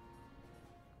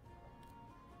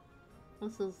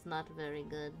 This is not very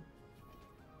good.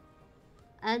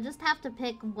 I just have to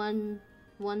pick one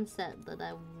set that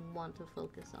I want to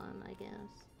focus on, I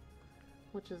guess.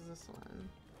 Which is this one.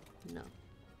 No.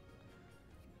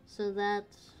 So that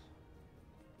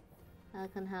I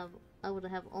would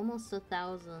have almost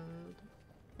 1,000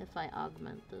 if I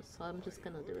augment this, so I'm just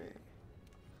gonna do it.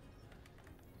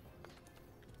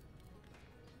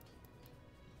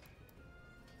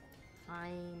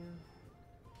 Fine.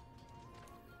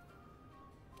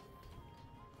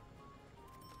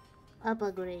 Up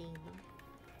a grade.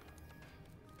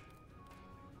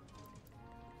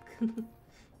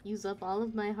 Use up all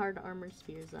of my hard armor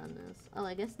spheres on this. Oh,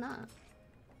 I guess not.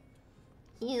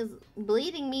 He is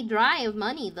bleeding me dry of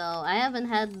money, though. I haven't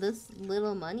had this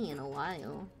little money in a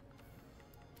while.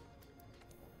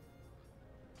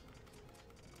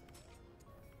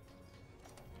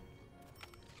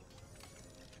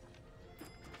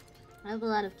 I have a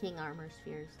lot of king armor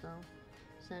spheres, though.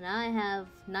 So now I have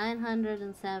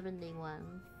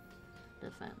 971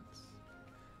 defense.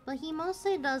 But he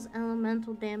mostly does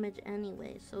elemental damage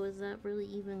anyway, so is that really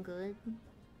even good?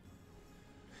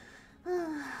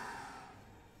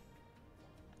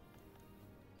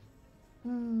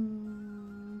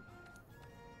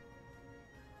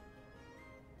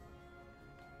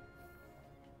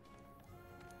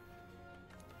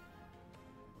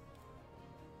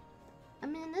 I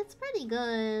mean, it's pretty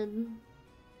good.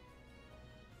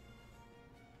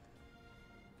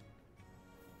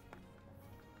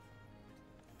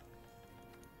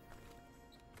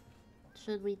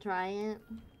 Should we try it?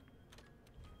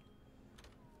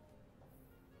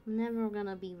 I'm never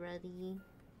gonna be ready.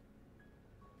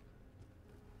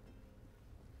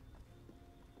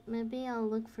 Maybe I'll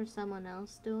look for someone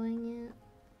else doing it.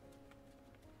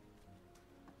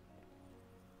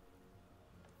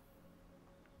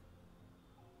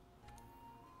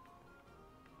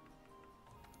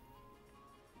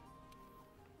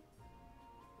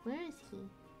 Where is he?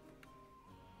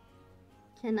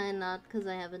 Can I not because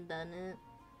I haven't done it?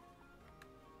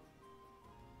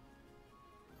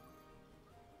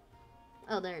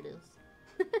 Oh, there it is.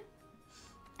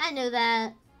 I knew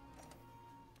that.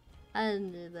 I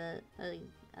knew that.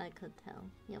 I could tell.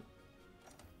 Yep.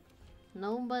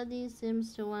 Nobody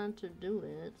seems to want to do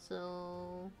it,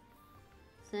 so...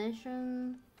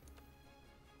 Session...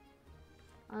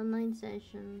 Online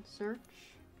session, search,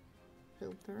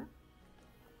 filter.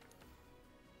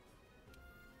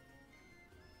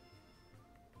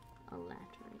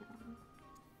 Alatrion.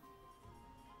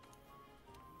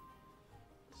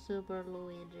 Super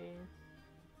Luigi.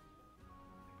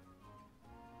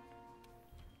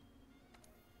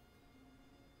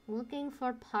 Looking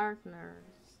for partners.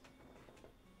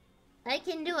 I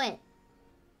can do it!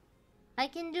 I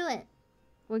can do it!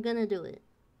 We're gonna do it.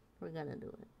 We're gonna do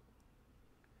it.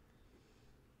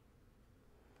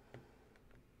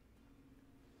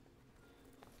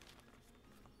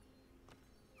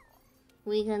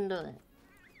 We can do it.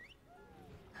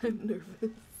 I'm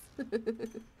nervous.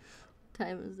 What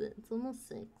time is it? It's almost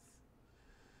 6.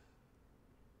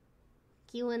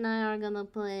 Q and I are gonna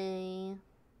play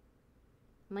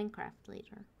Minecraft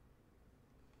later.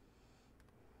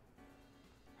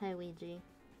 Hi Ouija.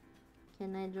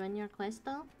 Can I join your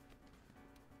questo?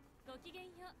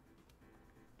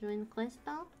 Join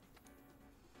questo?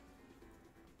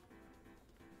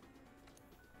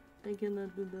 I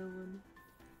cannot do that one.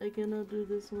 I cannot do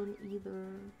this one either.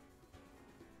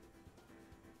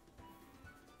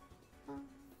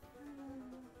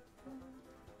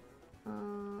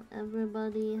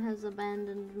 Everybody has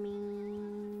abandoned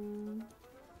me.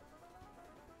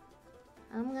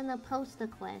 I'm gonna post a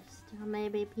quest.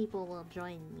 Maybe people will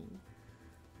join me.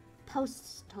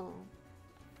 Postal.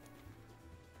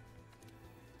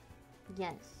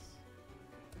 Yes.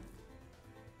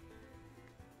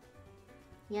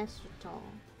 Yes, Tall.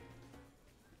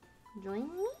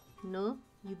 Join me? No,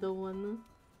 you don't wanna.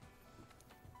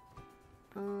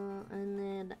 I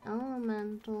need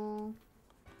elemental,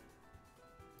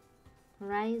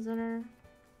 riser.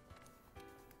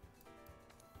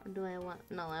 Or do I want?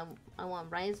 No, I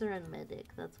want riser and medic.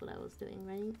 That's what I was doing,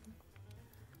 right?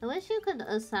 I wish you could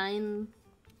assign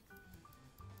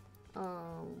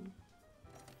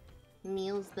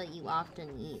meals that you often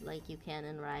eat like you can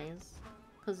in Rise,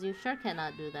 because you sure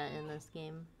cannot do that in this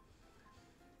game.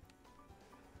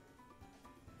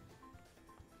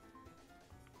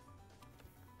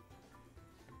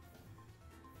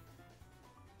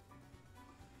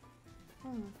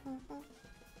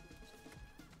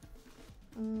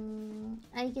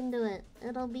 I can do it.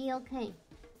 It'll be okay.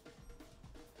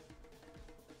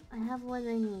 I have what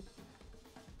I need.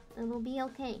 It'll be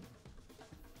okay.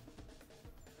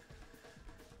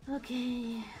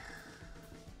 Okay.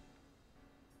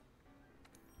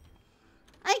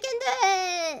 I can do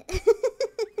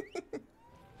it!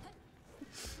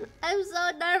 I'm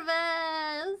so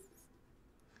nervous!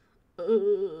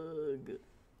 Ugh.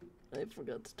 I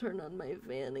forgot to turn on my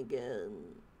fan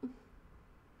again.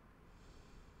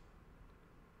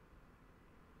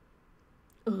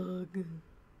 Ugh.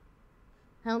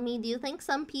 Helmy, do you think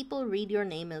some people read your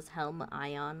name as Helm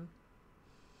Ion?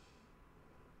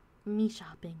 Me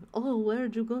shopping. Oh,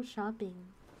 where'd you go shopping?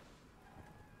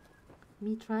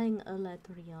 Me trying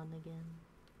Alatrion again.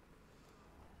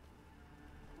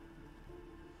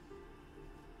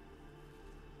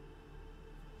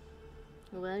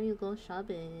 Where you go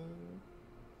shopping?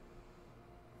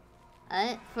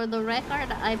 For the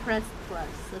record, I pressed plus.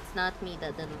 It's not me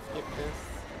that didn't skip this.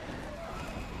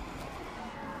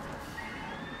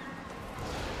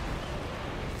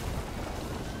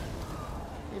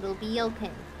 It'll be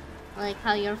okay. Like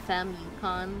how your fam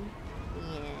Yukon.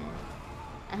 Yeah.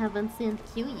 I haven't seen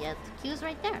Q yet. Q's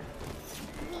right there.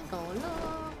 Let me go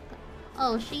look.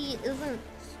 Oh, she isn't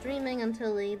streaming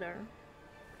until later.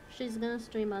 She's gonna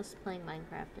stream us playing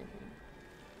Minecraft, I think.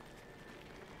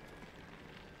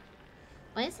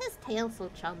 Why is his tail so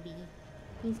chubby?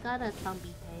 He's got a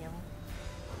chubby tail.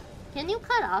 Can you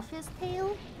cut off his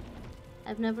tail?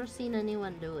 I've never seen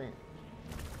anyone do it.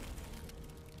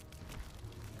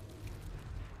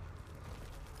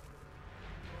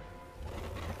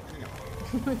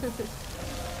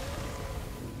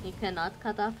 You cannot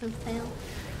cut off his tail?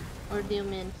 Or do you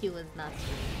mean Q is not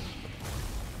streaming?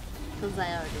 Because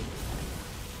I already did.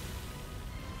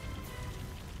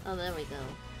 Oh, there we go.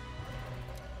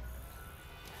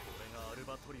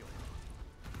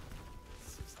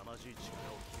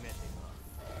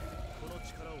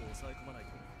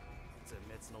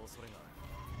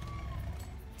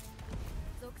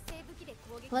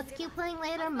 What's Q playing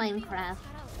later? Minecraft.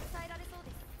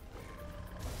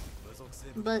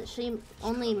 But she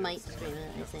only might stream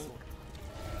it, I think.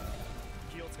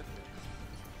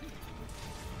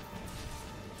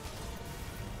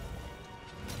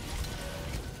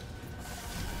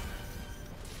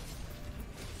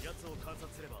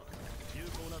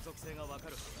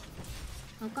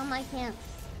 How come I can't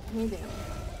hit him?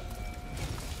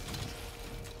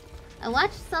 I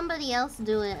watched somebody else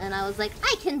do it and I was like,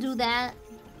 I can do that!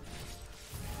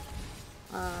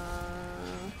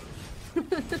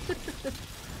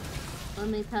 Let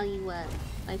me tell you what,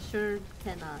 I sure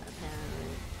cannot,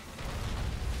 apparently.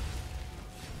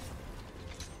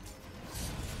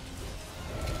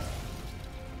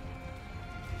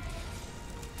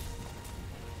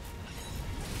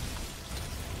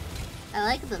 I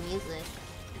like the music.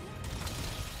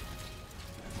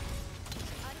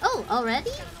 Oh,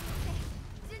 already?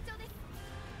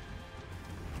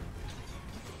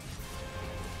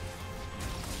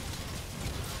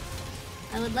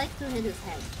 I would like to hit his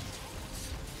head.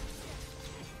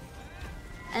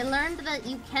 I learned that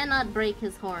you cannot break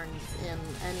his horns in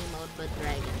any mode but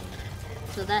dragon.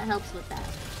 So that helps with that.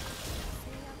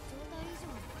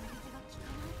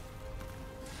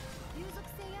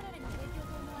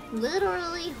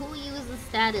 Literally, who uses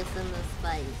status in this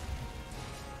fight?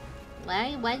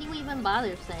 Why do you even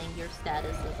bother saying your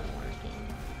status isn't working?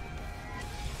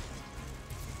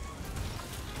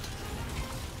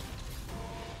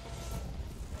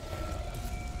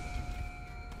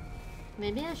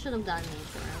 Maybe I should have done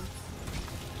nature rounds.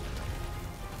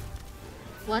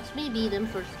 Watch me beat him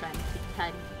first time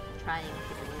trying to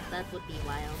do it. That would be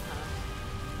wild, huh?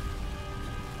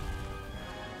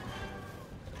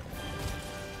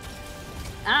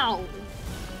 Ow!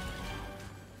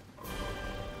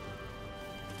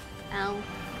 Ow.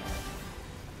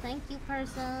 Thank you,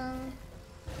 person.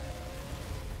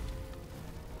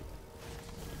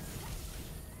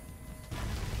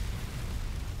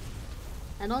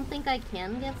 I don't think I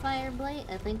can get Fire Blade.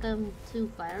 I think I'm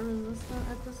too fire resistant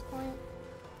at this point.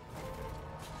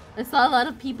 I saw a lot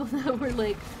of people that were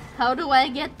like, how do I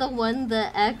get the one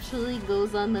that actually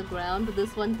goes on the ground?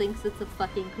 This one thinks it's a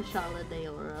fucking Kushala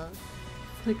Deora.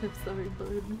 It's like, I'm sorry,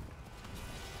 bud.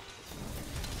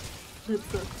 That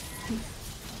sucks.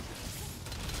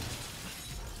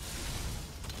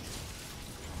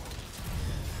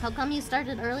 How come you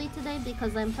started early today?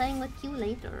 Because I'm playing with you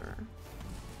later.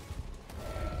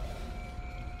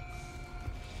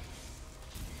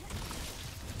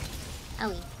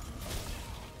 Owie.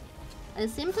 It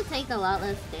seemed to take a lot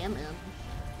less damage.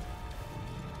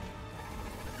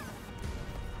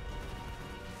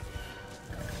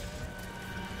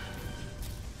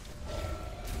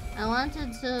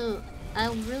 I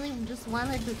really just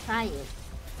wanted to try it.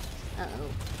 Uh-oh.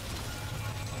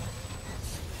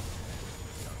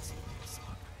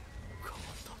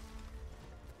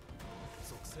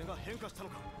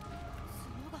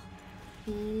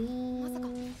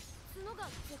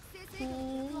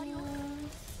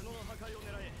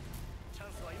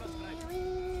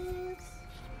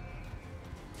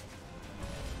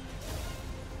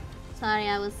 Sorry,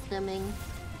 I was stimming.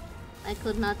 I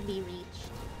could not be reached.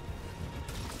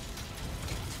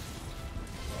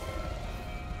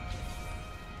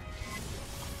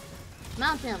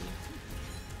 Mount him!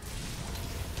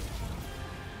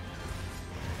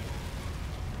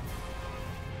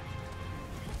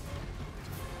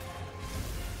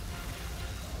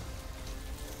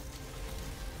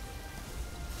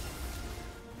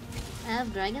 I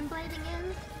have Dragon Blade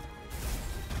again?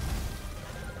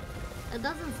 It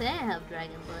doesn't say I have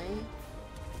Dragon Blade.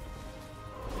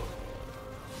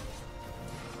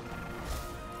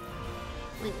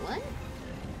 Wait, what?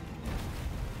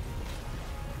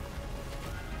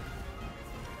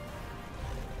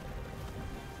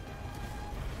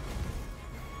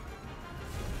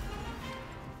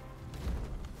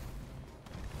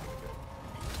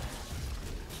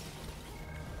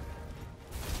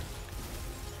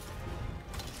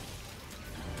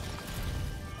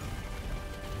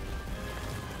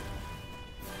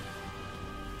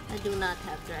 I do not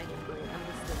have Dragon Blade, I'm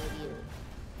just an idiot.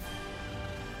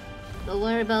 Don't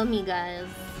worry about me, guys.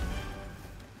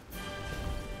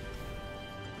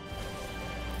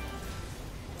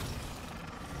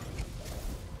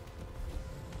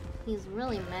 He's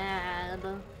really mad.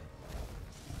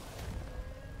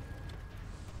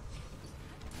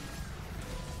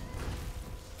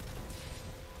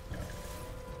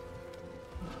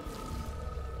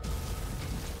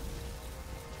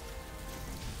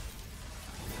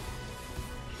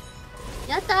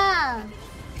 Yatta!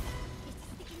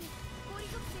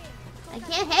 I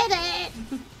can't hit it!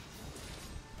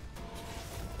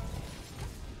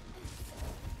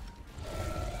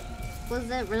 Was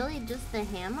it really just the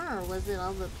hammer, or was it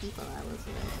all the people I was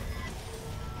with?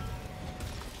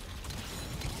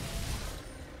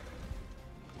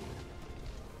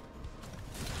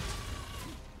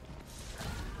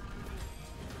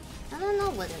 I don't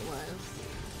know what it was.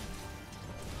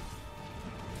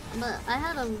 But I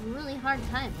had a really hard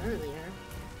time earlier.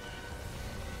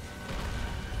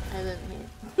 I didn't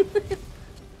hit.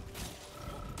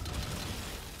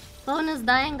 Phone is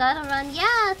dying, gotta run.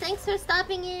 Yeah, thanks for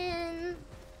stopping in.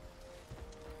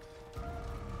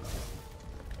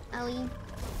 Owie.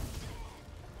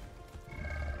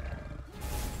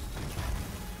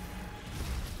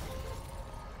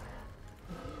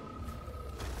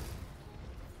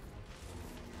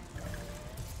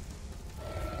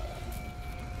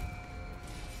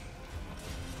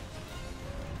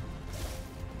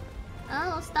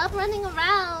 Oh, stop running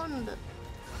around!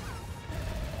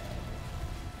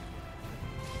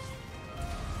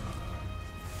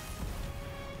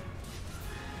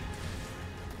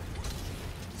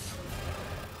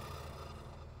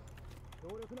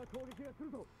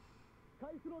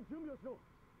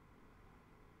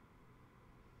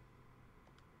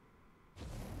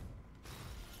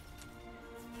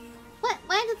 What?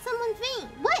 Why did someone faint?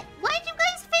 What? Why did you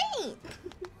guys faint?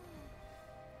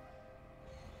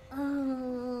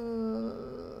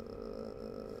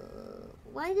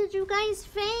 Why did you guys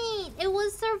faint? It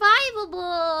was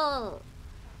survivable.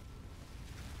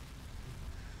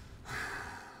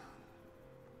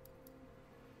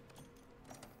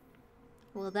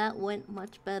 Well, that went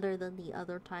much better than the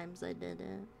other times I did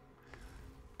it.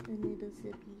 I need a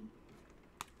sippy.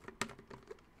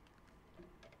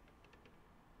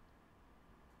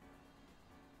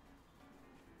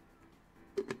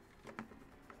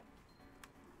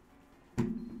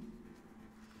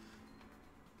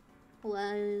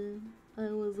 Why I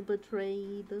was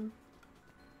betrayed.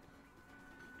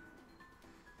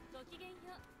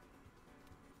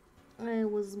 I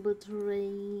was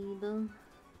betrayed.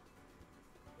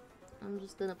 I'm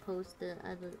just gonna post it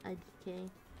at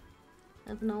IDK.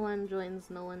 If no one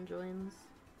joins, no one joins.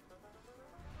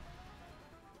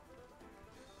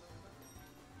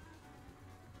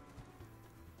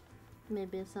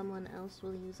 Maybe someone else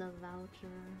will use a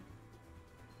voucher.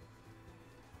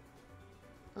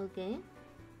 Okay,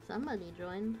 somebody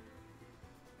joined.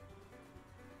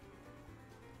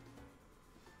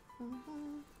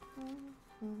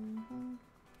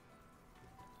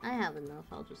 I have enough,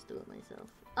 I'll just do it myself.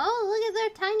 Oh, look at their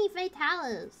tiny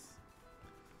fatalis!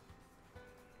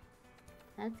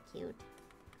 That's cute.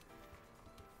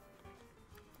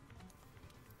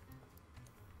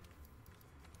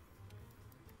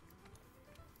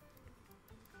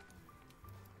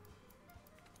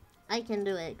 I can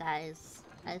do it, guys.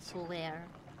 I swear.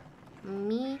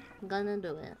 Me gonna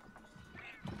do it.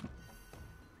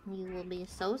 You will be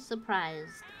so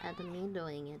surprised at me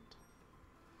doing it.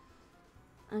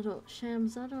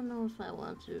 Shams, I don't know if I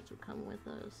want you to come with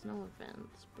us. No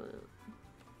offense, but...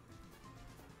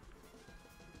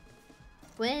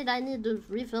 Wait, I need to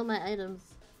refill my items.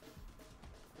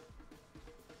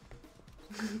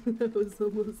 That was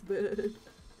almost bad.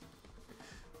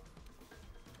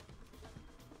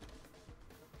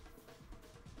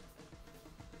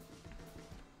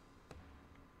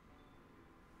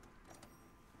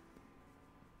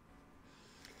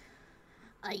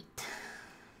 Aight.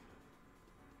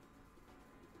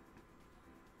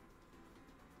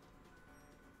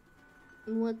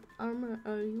 What armor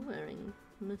are you wearing,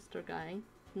 Mr. Guy,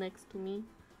 next to me?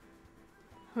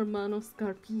 Hermano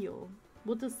Scarpio.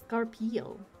 What is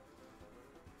Scarpio?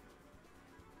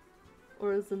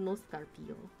 Or is it no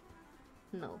Scarpio?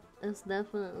 No, it's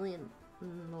definitely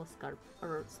no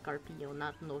Scarpio,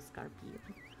 not no Scarpio.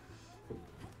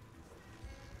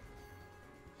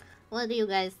 What do you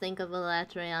guys think of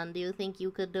Elatrion? Do you think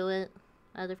you could do it?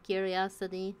 Out of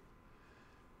curiosity?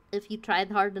 If you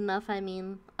tried hard enough, I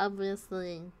mean.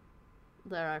 Obviously,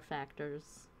 there are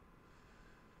factors.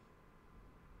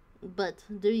 But,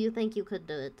 do you think you could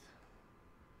do it?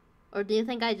 Or do you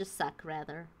think I just suck,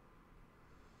 rather?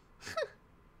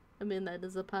 I mean, that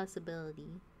is a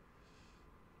possibility.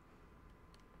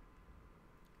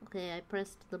 Okay, I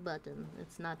pressed the button.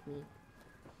 It's not me.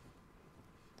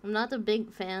 I'm not a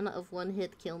big fan of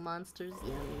one-hit kill monsters.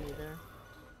 Yeah, me neither.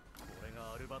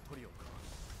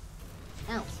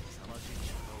 Ow.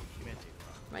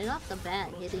 Right off the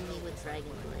bat, hitting me with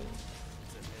Dragon Blade.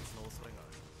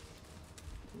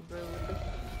 Rude.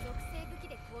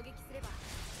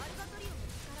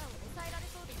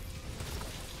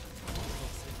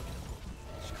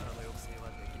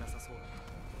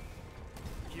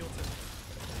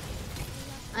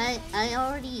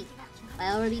 I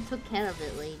already took care of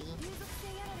it, lady.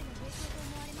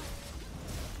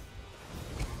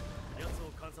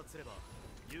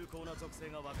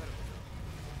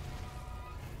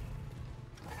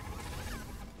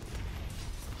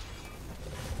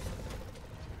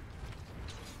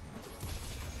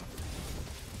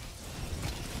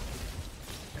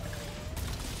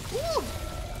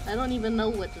 I don't even know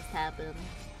what just happened.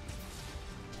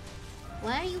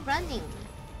 Why are you running?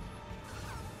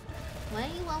 Why are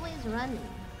you always running?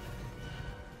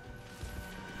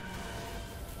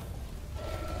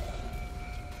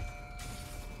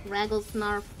 Raggle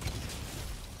Snarf.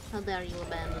 How dare you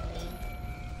abandon me?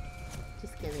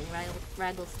 Just kidding.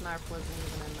 Raggle Snarf wasn't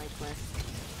even in my quest.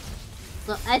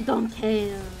 So I don't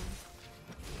care.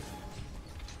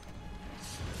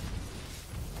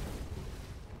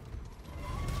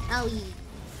 Owie.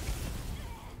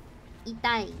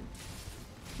 Itai.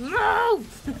 No!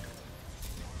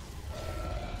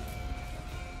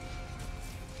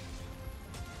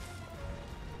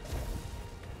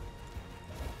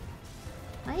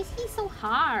 Why is he so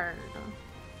hard?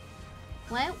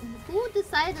 Why? Who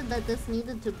decided that this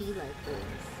needed to be like this?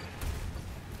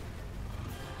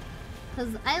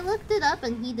 Because I looked it up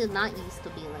and he did not used to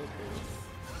be like this.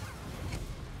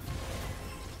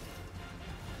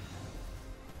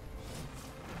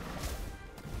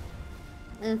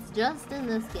 It's just in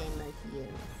this game that he is.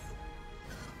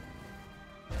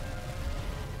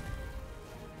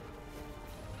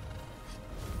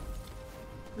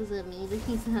 Is it me that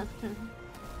he's after?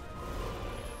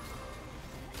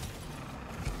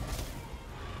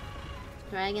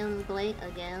 Dragon Blade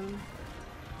again.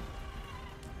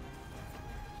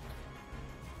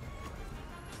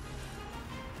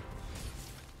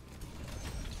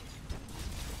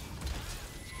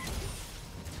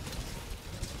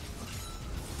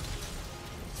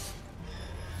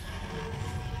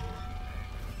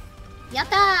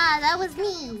 Yatta! That was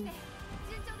me!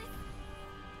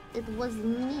 It was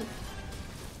me.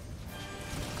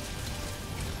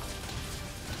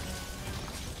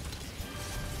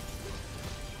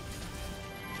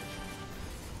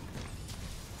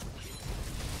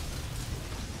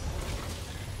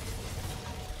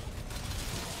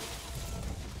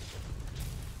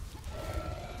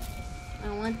 I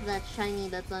want that shiny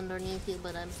that's underneath you,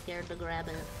 but I'm scared to grab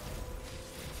it.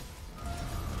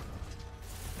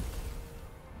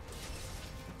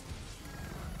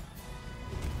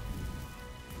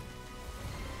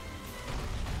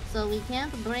 So we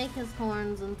can't break his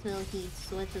horns until he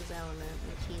switches element,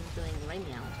 which he's doing right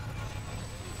now.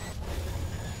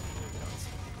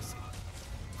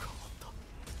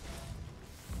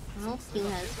 I hope Stu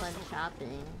has fun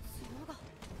shopping.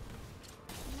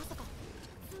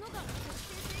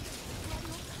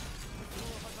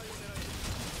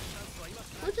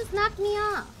 Who just knocked me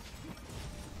off?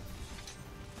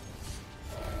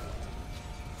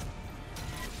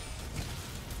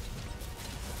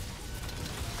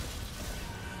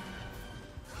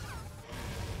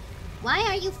 Why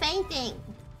are you fainting?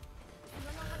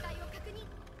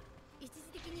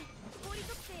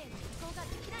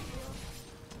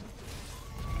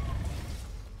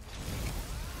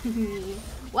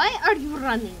 Why are you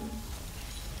running?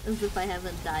 As if I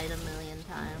haven't died a million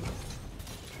times.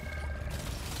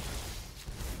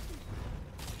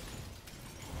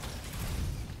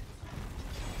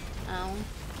 Oh.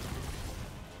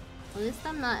 At least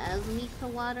I'm not as weak to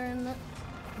water in the...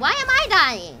 Why am I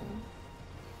dying?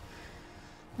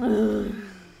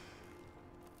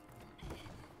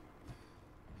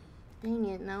 Dang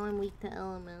it, now I'm weak to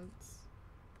elements.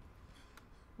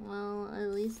 Well, at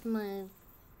least my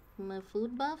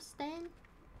food buffs stayed.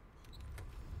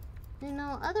 You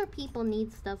know, other people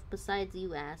need stuff besides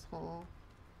you, asshole.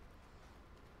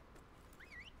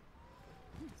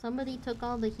 Somebody took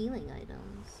all the healing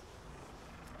items.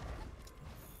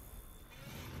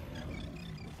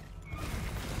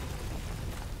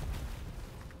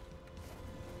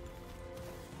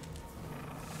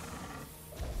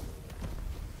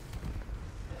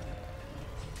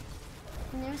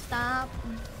 Can you stop?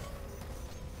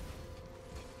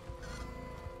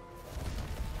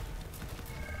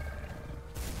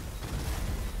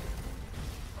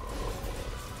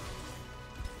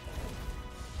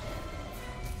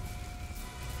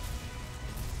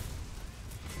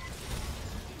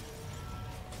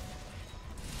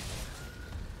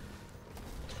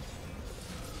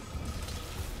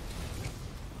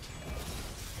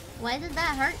 Why did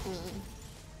that hurt me?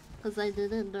 Because I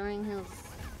did it during his...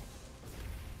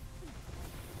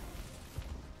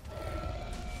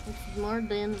 It's more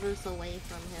dangerous away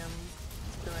from him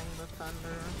during the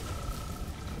thunder.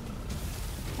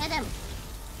 Hit him!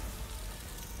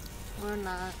 Or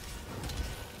not.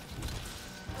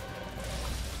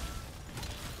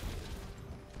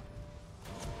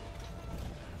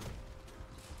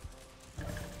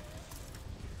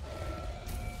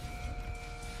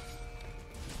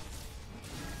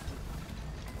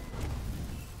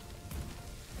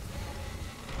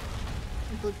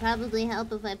 It would probably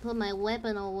help if I put my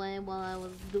weapon away while I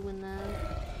was doing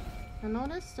that. I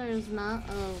noticed there's not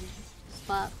a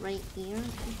spot right here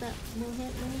that will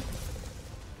hit me.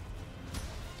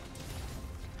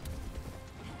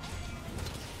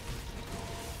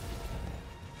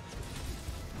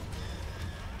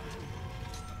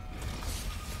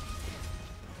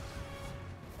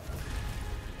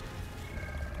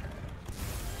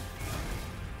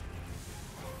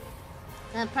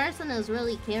 That person is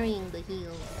really carrying the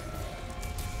heals.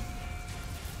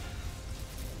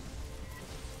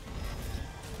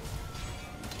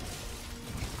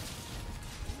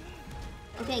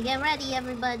 Okay, get ready,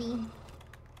 everybody.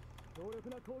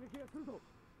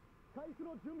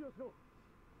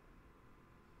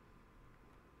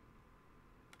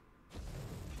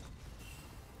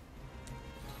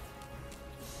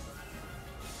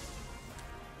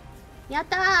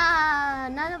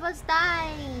 Yatta! None of us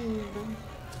died!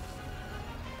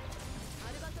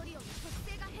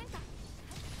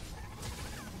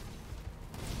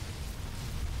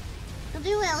 Could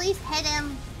you at least hit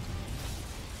him?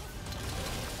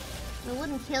 It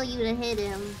wouldn't kill you to hit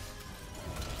him.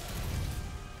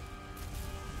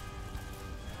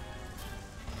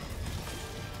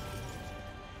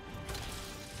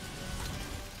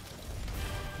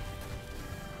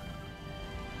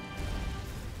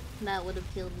 That would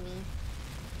have killed me.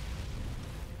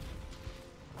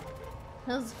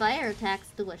 Those fire attacks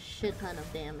do a shit ton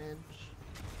of damage.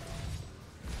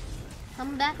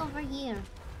 Come back over here.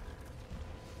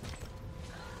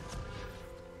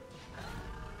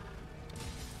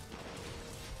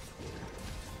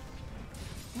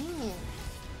 Dang it.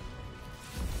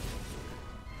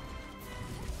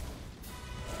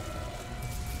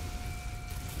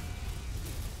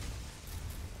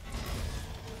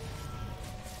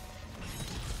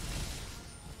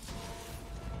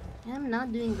 I'm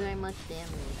not doing very much damage.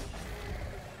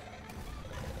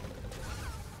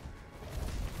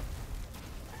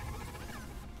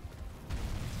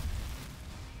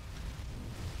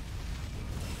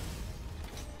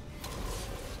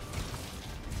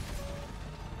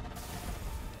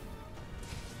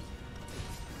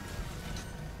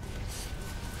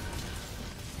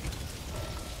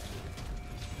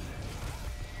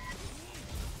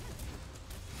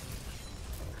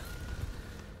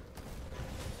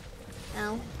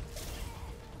 Ow.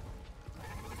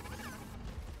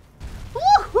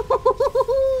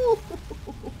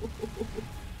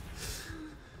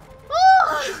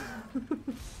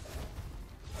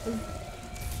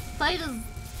 Fight is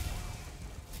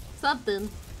something.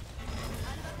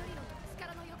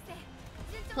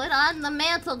 Put on the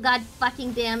mantle, god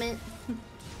fucking damn it.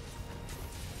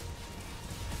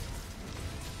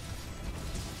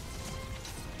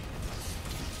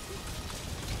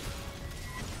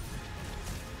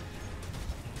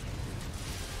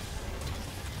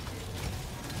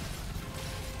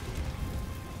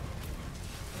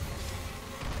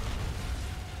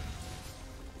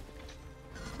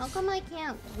 How come I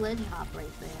can't ledge hop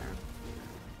right there?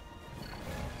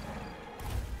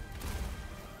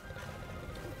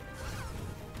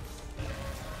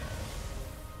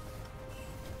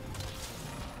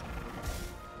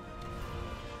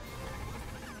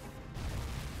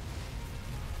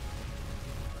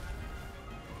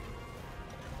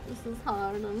 This is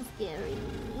hard, I'm scary.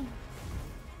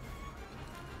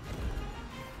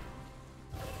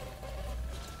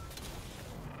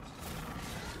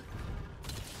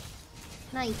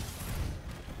 Nice.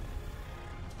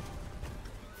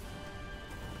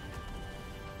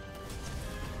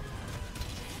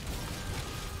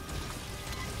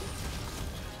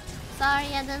 Sorry,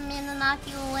 I didn't mean to knock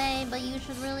you away, but you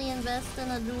should really invest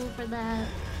in a duel for that.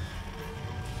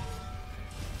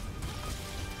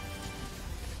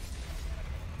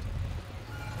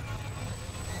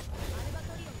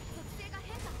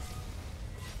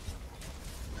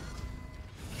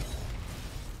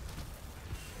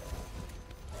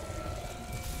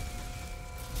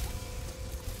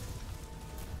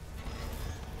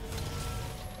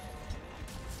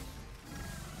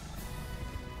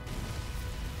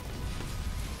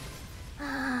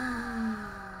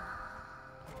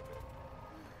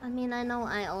 I know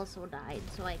I also died,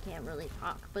 so I can't really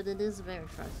talk, but it is very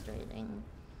frustrating.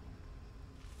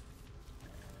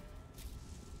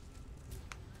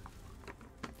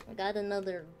 I got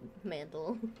another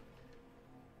mantle.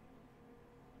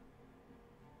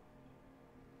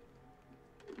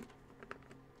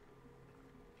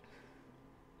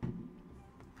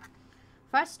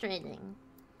 Frustrating.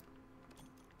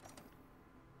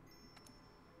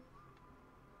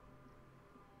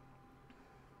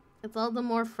 It's all the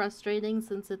more frustrating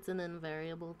since it's an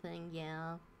invariable thing,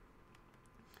 yeah.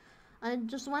 I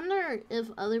just wonder if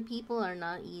other people are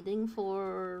not eating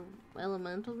for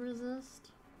elemental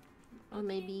resist. Or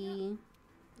maybe...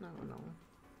 I don't know.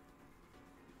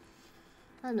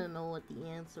 I don't know what the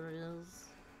answer is.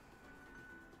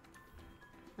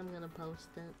 I'm gonna post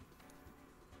it.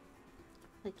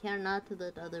 I care not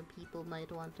that other people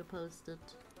might want to post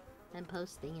it. I'm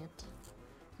posting it.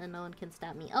 And no one can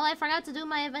stop me. Oh, I forgot to do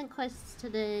my event quests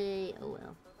today! Oh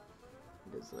well.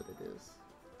 It is what it is.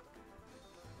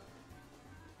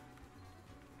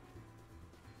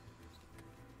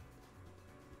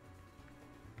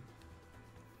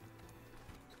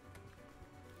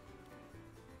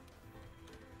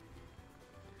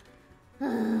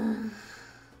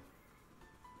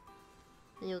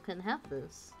 You can have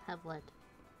this. Have what?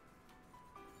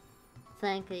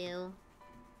 Thank you.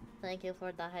 Thank you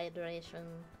for the hydration.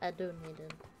 I do need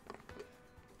it.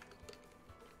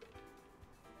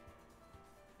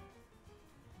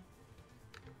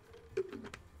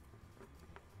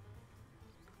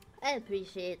 I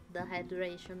appreciate the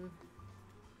hydration.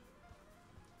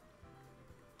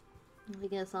 I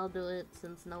guess I'll do it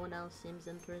since no one else seems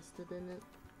interested in it.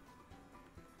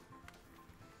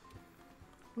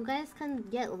 You guys can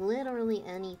get literally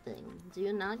anything. Do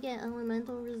you not get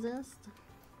elemental resist?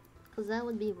 Because that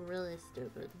would be really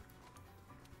stupid.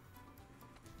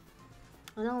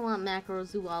 I don't want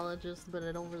macrozoologist, but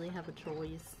I don't really have a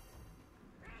choice.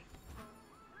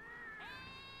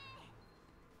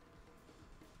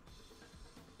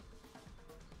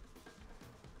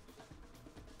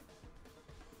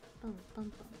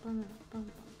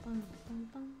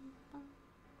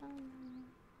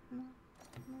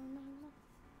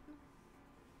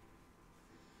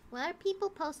 Why are people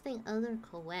posting other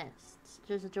quests?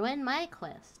 Just join my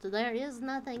quest. There is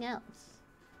nothing else.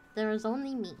 There is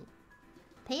only me.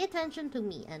 Pay attention to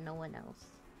me and no one else.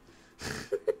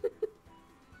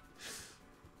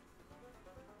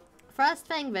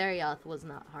 Frostfang Varioth was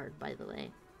not hard, by the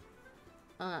way.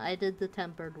 I did the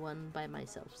tempered one by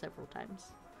myself several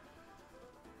times.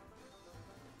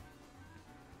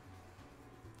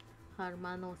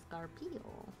 Hermano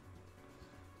Scarpio.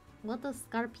 What does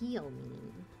Scarpio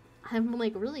mean? I'm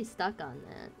like really stuck on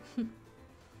that.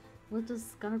 What does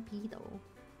Scarpedo?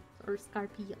 Or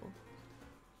Scarpio?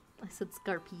 I said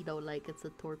Scarpedo like it's a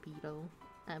torpedo.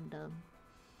 I'm dumb.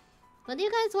 What do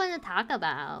you guys want to talk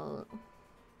about?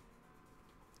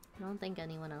 I don't think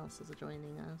anyone else is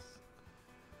joining us.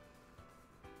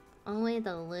 I'll wait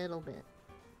a little bit.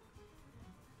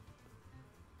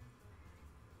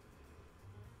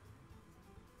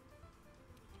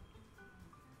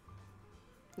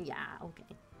 Yeah, okay.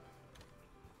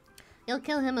 You'll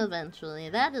kill him eventually.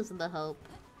 That is the hope.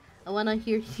 I want to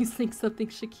hear you sing something,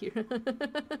 Shakira.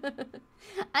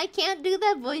 I can't do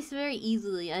that voice very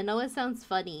easily. I know it sounds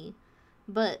funny,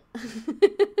 but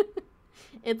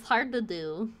it's hard to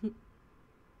do.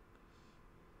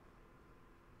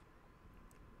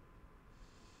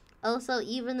 Also,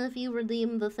 even if you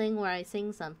redeem the thing where I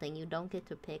sing something, you don't get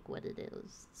to pick what it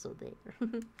is. So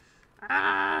there.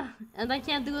 Ah! And I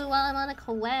can't do it while I'm on a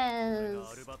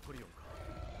quest.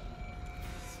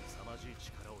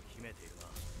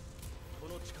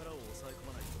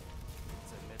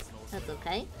 That's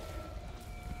okay.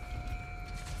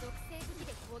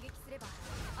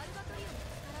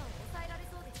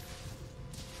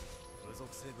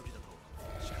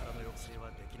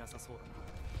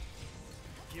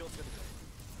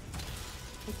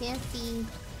 I can't see.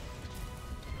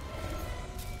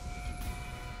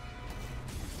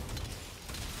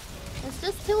 It's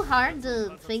just too hard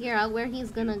to figure out where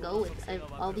he's gonna go with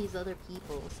all these other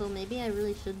people, so maybe I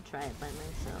really should try it by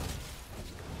myself.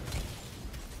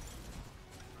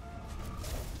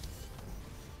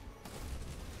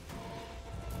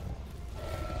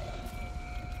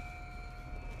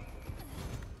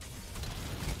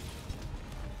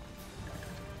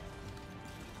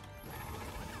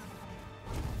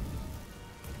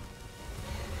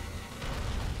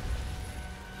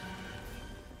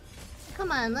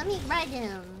 Come on, let me ride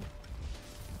him.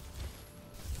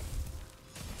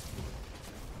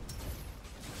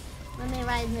 Let me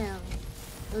ride him.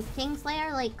 Was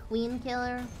Kingslayer like Queen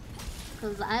Killer?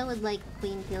 Because I would like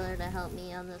Queen Killer to help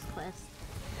me on this quest.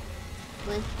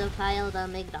 With Defiled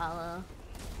Amygdala.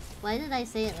 Why did I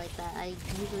say it like that? I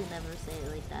usually never say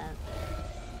it like that.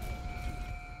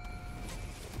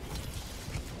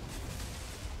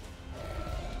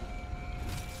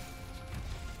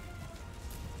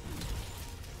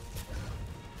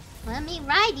 Let me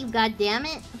ride you,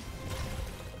 goddammit!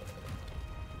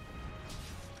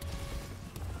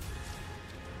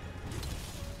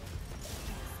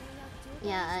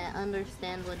 Yeah, I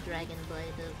understand what Dragon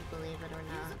Blade is, believe it or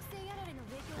not.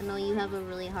 I know you have a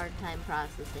really hard time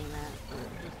processing that,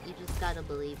 but you just gotta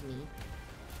believe me.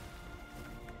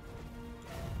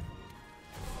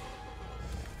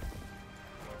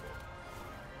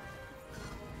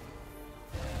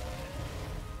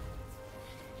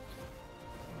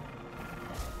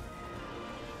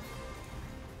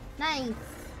 Nice!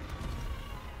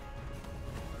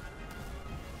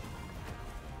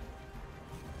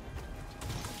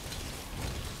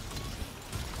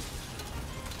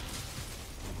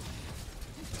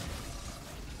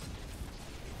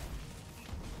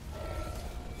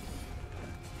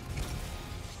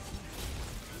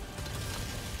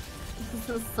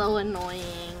 This is so annoying.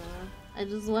 I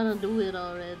just want to do it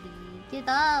already. Get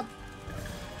up!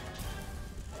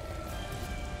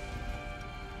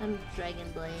 I'm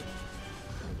Dragon Blade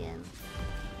again.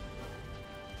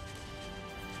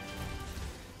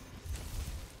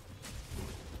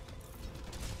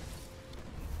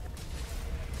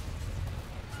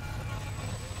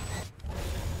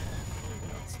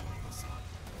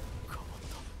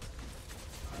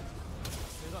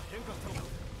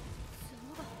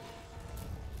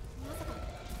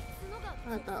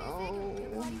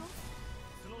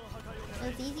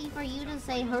 It's easy for you to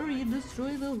say, hurry,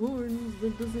 destroy the horns,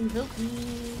 but doesn't help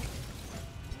me.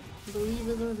 Believe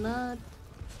it or not.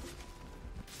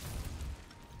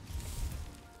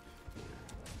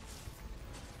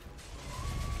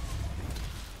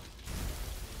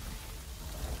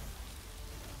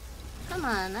 Come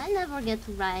on, I never get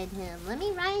to ride him. Let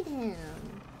me ride him.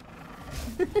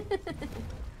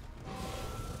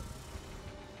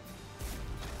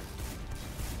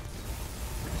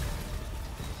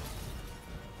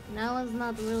 Now is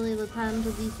not really the time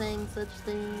to be saying such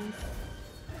things.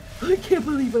 I can't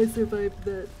believe I survived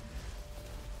that.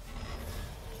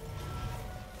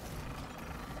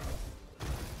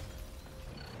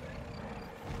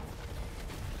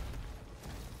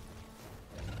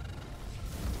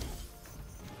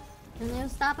 Can you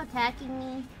stop attacking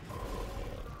me?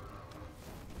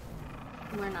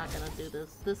 We're not gonna do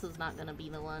this. This is not gonna be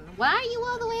the one. Why are you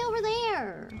all the way over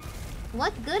there?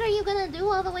 What good are you gonna do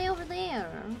all the way over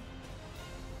there?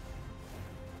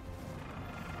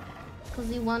 Cause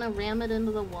you wanna ram it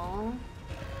into the wall?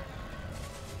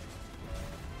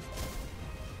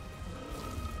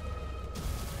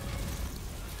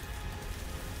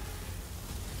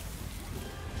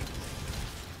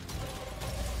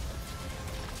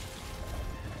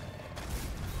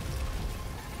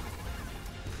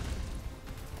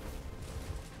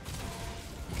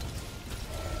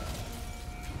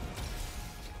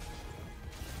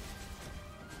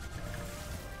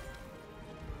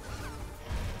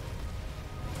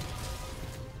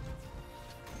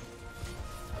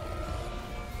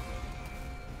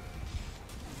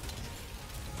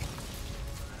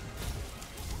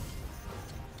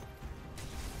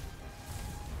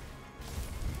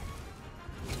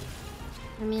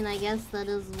 I mean, I guess that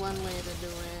is one way to do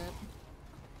it.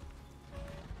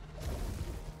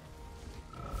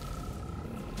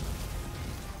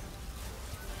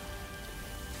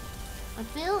 I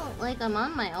feel like I'm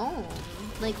on my own.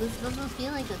 Like, this doesn't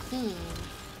feel like a team.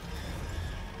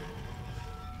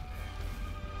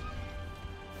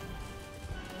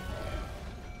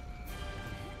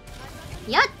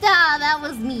 Yatta! That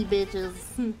was me,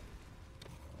 bitches.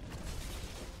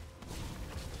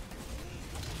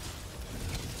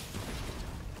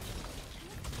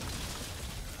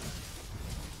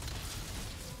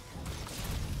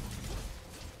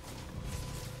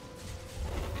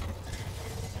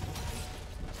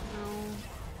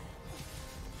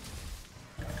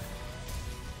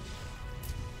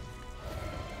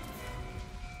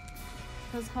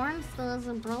 His horn still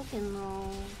isn't broken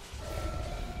though.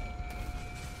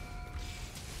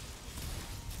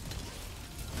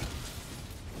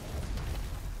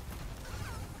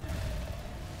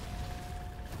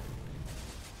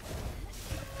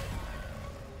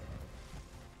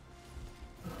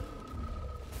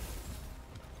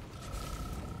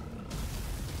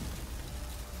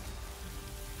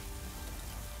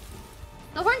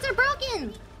 The horns are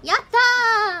broken!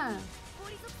 Yatta!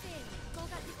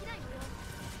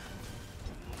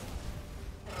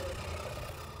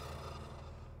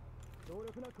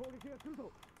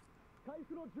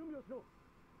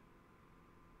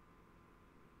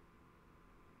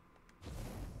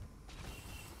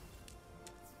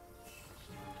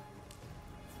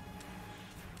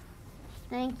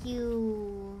 Thank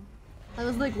you. I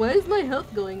was like, why is my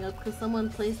health going up? Because someone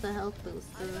placed a health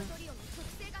booster.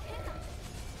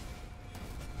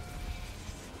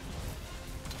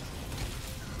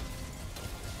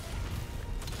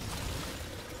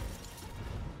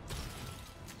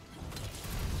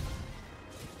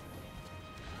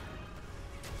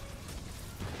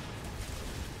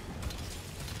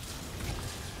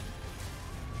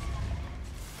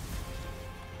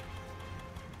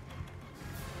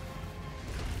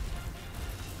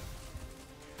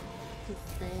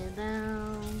 Stay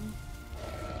down.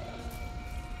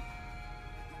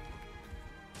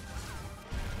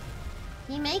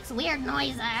 He makes weird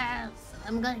noises!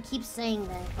 I'm gonna keep saying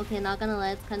that. Okay, not gonna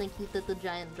lie, it's kinda cute that the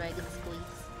giant dragon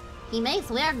squeaks. He makes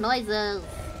weird noises!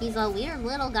 He's a weird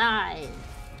little guy.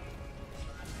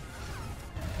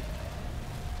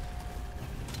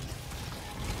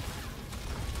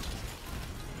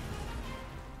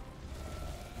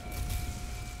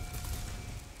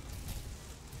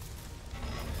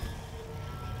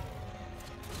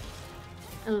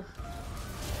 Ugh.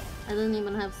 I didn't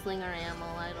even have slinger ammo.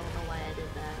 I don't know why I did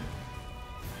that.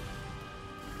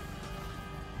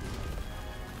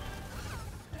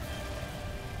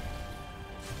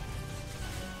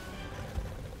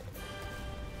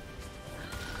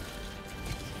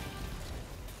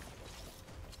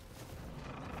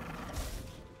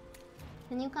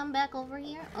 Can you come back over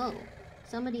here? Oh,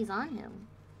 somebody's on him.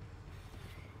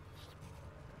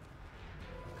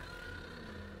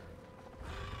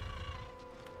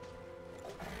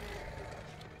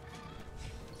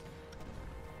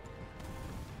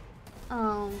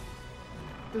 Oh,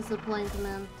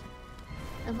 disappointment.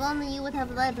 If only you would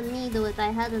have let me do it. I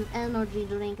had an energy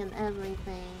drink and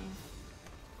everything.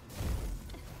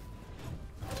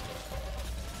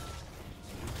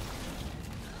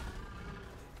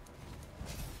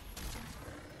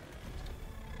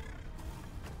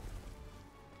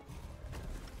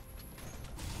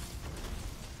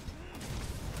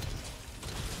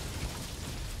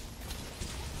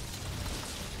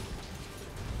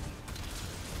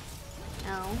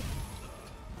 Ow.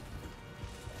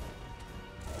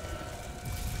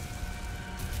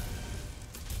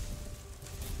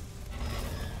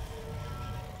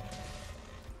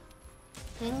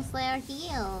 Kingslayer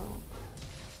heal.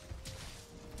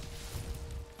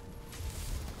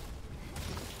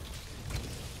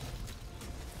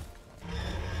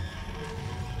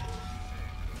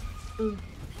 Ooh.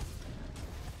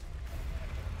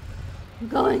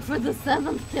 Going for the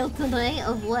 7th kill today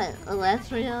of what?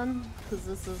 Elatrion? Because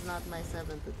this is not my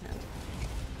 7th attempt.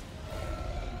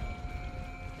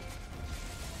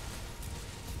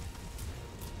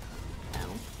 Ow.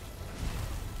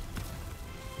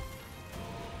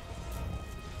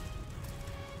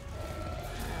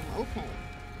 Okay.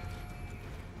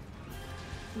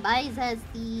 Bye,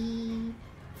 Zesty.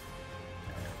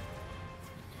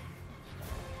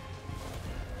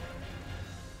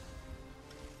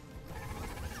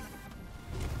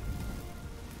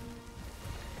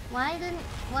 Why?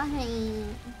 I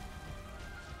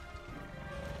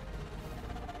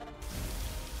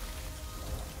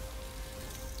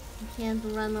can't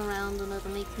run around and it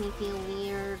makes me feel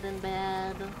weird and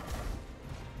bad.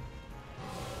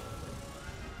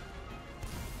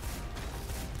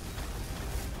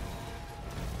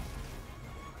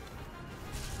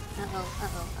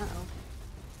 Uh-oh.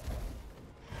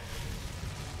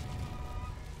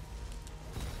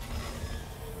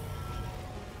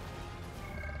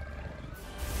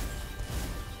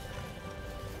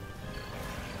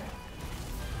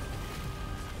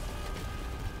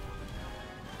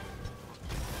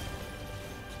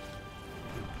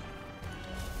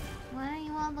 Why are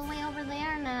you all the way over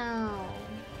there now?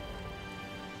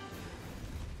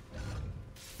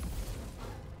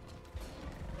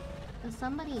 Is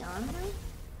somebody on her?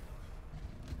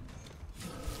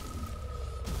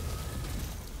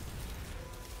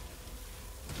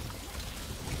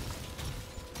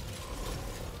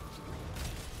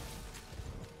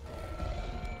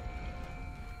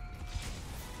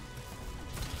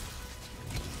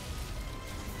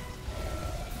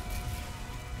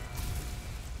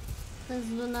 Please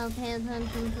do not pay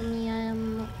attention to me. I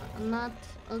am not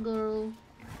a girl.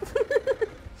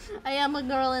 I am a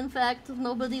girl, in fact.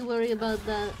 Nobody worry about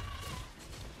that.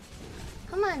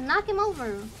 Come on, knock him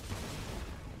over.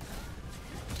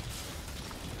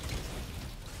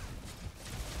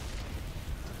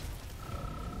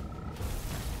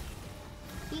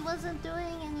 He wasn't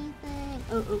doing anything.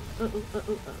 Uh-oh.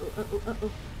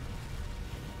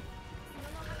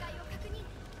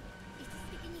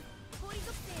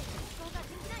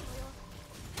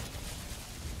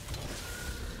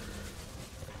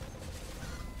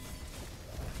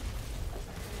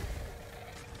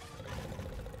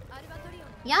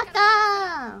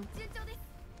 Yatta!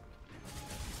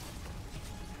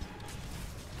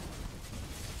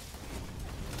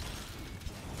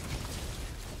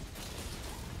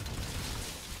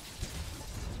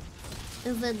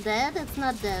 Is it dead? It's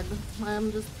not dead.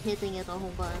 I'm just hitting it a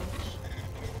whole bunch.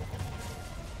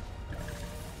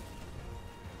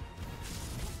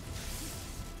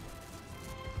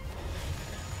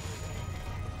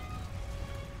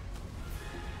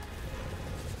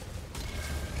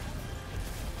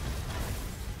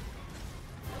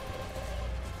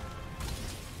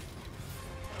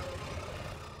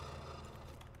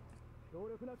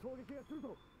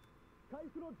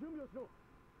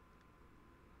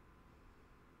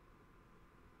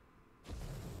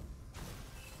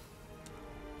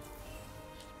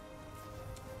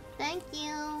 Thank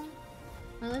you.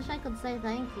 I wish I could say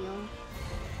thank you.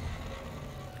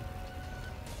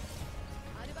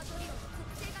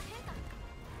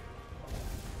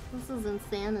 This is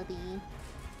insanity.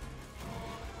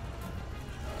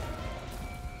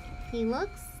 He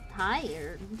looks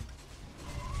tired.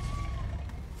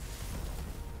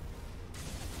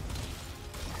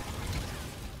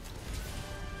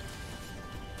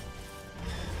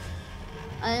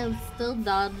 I have still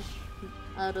dodged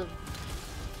out of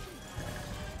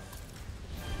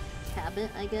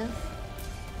habit, I guess.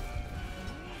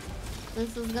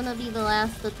 This is gonna be the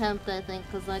last attempt, I think,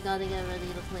 because I gotta get ready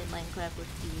to play Minecraft with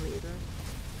you later.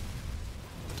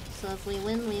 So if we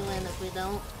win, we win. If we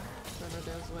don't, then it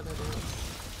is what it is.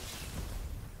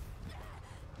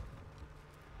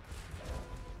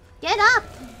 Get up!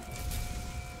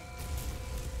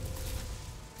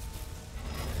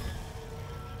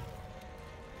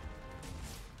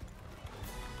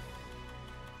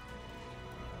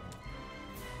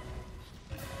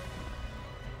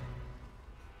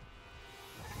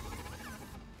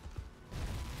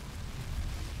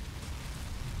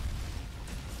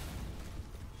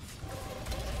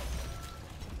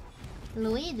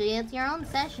 Luigi, it's your own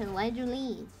session. Why'd you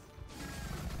leave?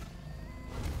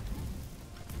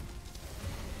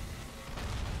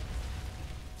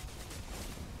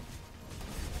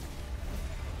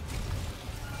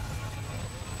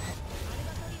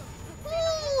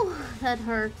 Ooh, that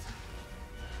hurts.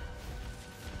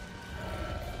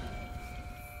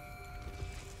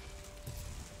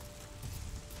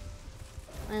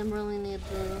 I really need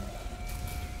to...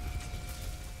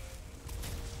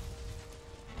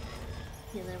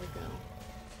 Okay, there we go.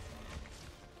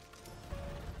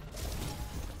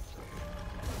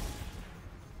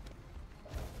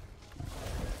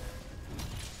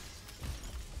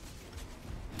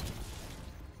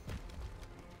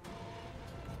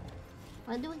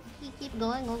 Why do he keep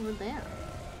going over there?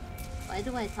 Why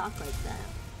do I talk like that?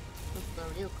 That's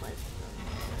the real question.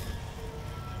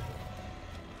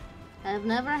 I've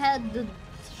never had to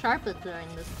sharpen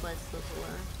during this quest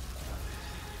before.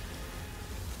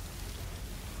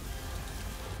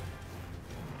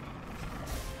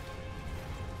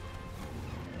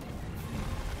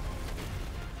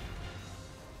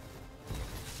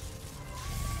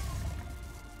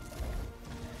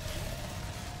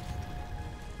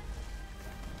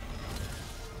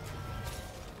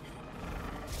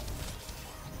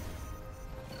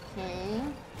 Okay,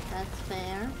 that's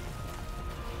fair.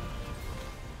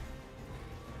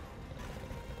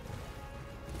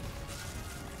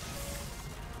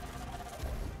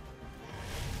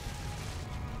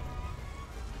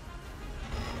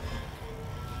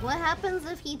 What happens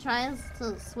if he tries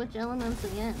to switch elements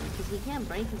again? Because he can't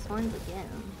break his horns again.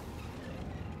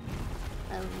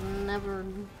 I've never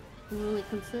really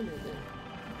considered it.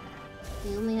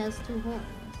 He only has 2 horns.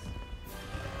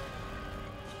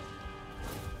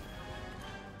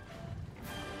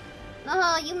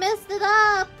 Oh, you messed it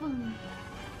up!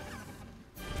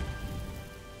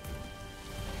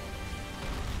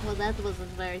 Well, that wasn't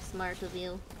very smart of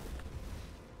you.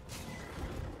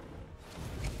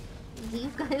 You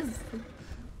guys...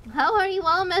 How are you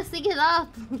all messing it up?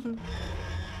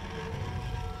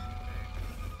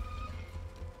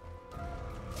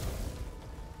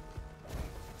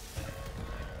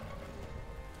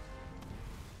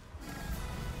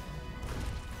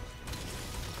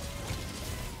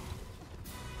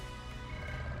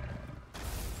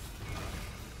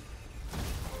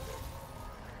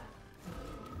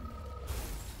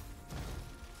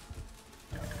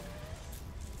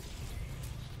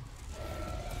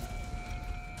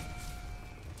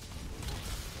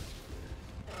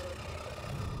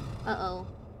 Uh-oh.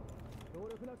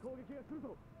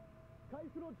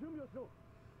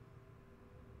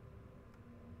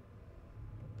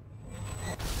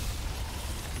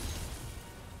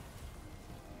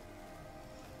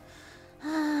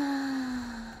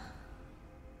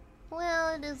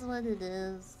 Well, it is what it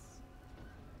is.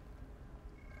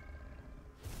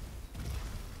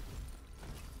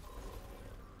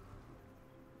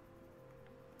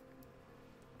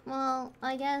 Well,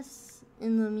 I guess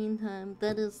in the meantime,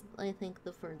 that is, I think,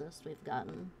 the furthest we've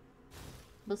gotten.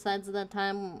 Besides that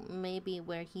time, maybe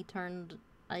where he turned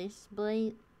Ice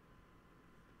Blade.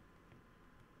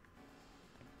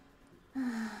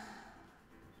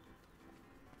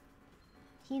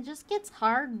 He just gets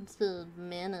hard to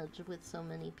manage with so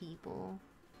many people.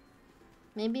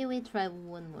 Maybe we try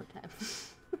one more time.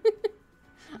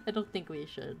 I don't think we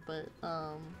should, but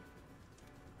I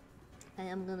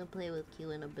am gonna play with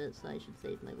Q in a bit, so I should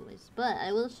save my voice. But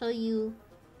I will show you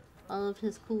all of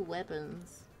his cool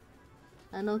weapons.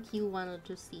 I know Q wanted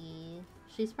to see...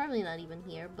 She's probably not even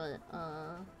here, but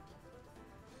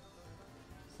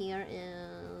here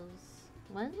is...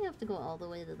 Why do you have to go all the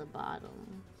way to the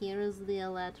bottom? Here is the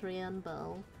Elatrian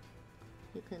bow.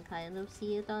 You can kind of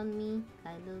see it on me,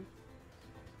 kind of.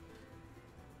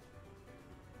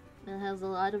 It has a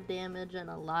lot of damage and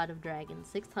a lot of dragon.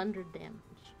 600 damage.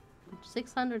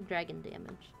 600 dragon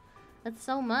damage. That's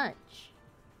so much.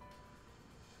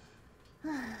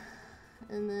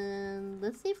 And then,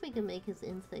 let's see if we can make his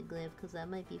insect glaive, because that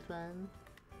might be fun.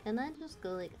 Can I just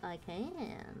go like, I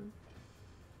can?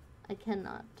 I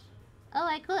cannot. Oh,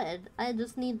 I could. I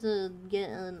just need to get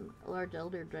an large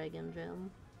elder dragon gem.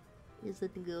 Is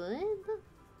it good?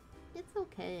 It's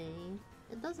okay.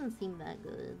 It doesn't seem that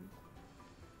good.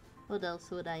 What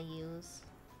else would I use?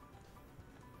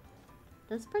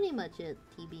 That's pretty much it,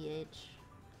 TBH.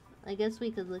 I guess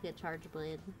we could look at Charge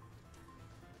Blade.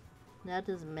 That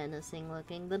is menacing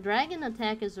looking. The dragon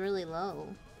attack is really low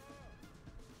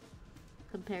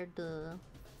compared to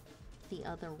the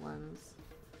other ones.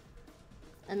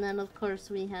 And then of course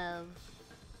we have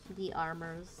the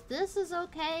armors. This is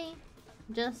okay.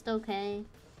 Just okay.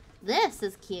 This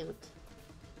is cute.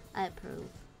 I approve.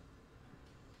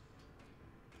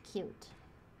 Cute.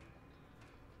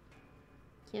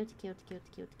 Cute, cute, cute,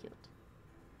 cute, cute.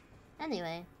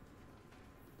 Anyway.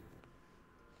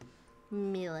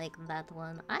 Me like that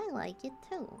one. I like it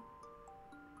too.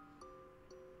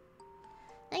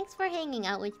 Thanks for hanging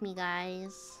out with me,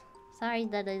 guys. Sorry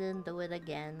that I didn't do it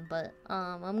again, but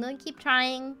I'm gonna keep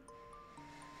trying.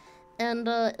 And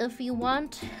if you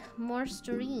want more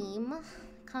stream,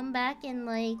 come back in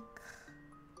like,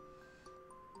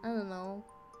 I don't know,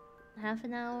 half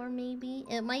an hour maybe?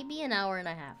 It might be an hour and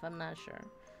a half, I'm not sure.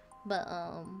 But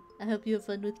I hope you have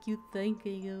fun with Cute. Thank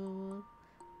you.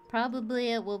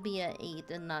 Probably it will be at 8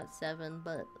 and not 7,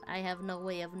 but I have no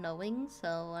way of knowing,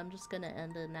 so I'm just gonna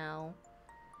end it now.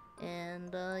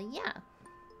 And yeah.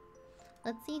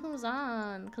 Let's see who's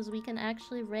on, because we can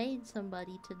actually raid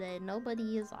somebody today.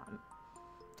 Nobody is on.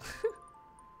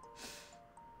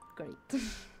 Great.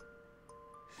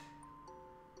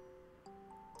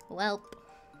 Welp.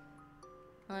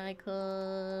 I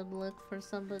could look for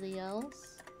somebody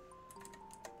else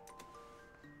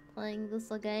playing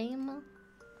this a game.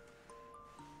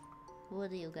 What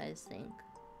do you guys think?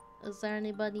 Is there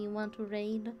anybody you want to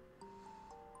raid?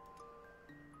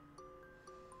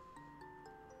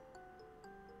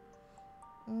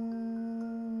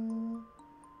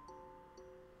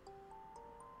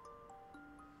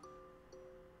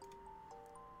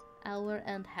 Hour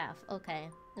and half. Okay.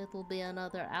 It will be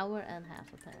another hour and half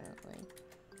apparently.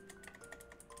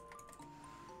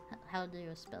 How do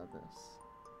you spell this?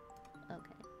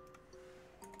 Okay.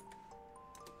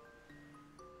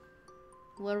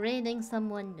 We're raiding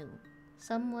someone new.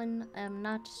 Someone I'm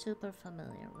not super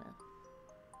familiar with.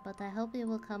 But I hope you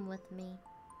will come with me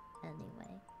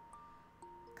anyway.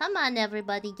 Come on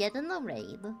everybody, get in the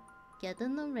raid. Get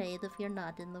in the raid if you're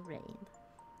not in the raid.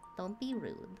 Don't be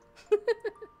rude.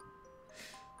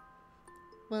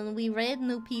 When we raid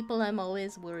new people, I'm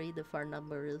always worried if our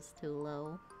number is too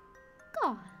low.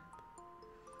 God.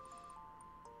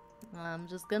 I'm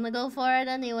just gonna go for it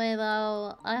anyway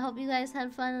though. I hope you guys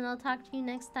had fun and I'll talk to you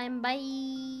next time.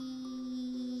 Bye!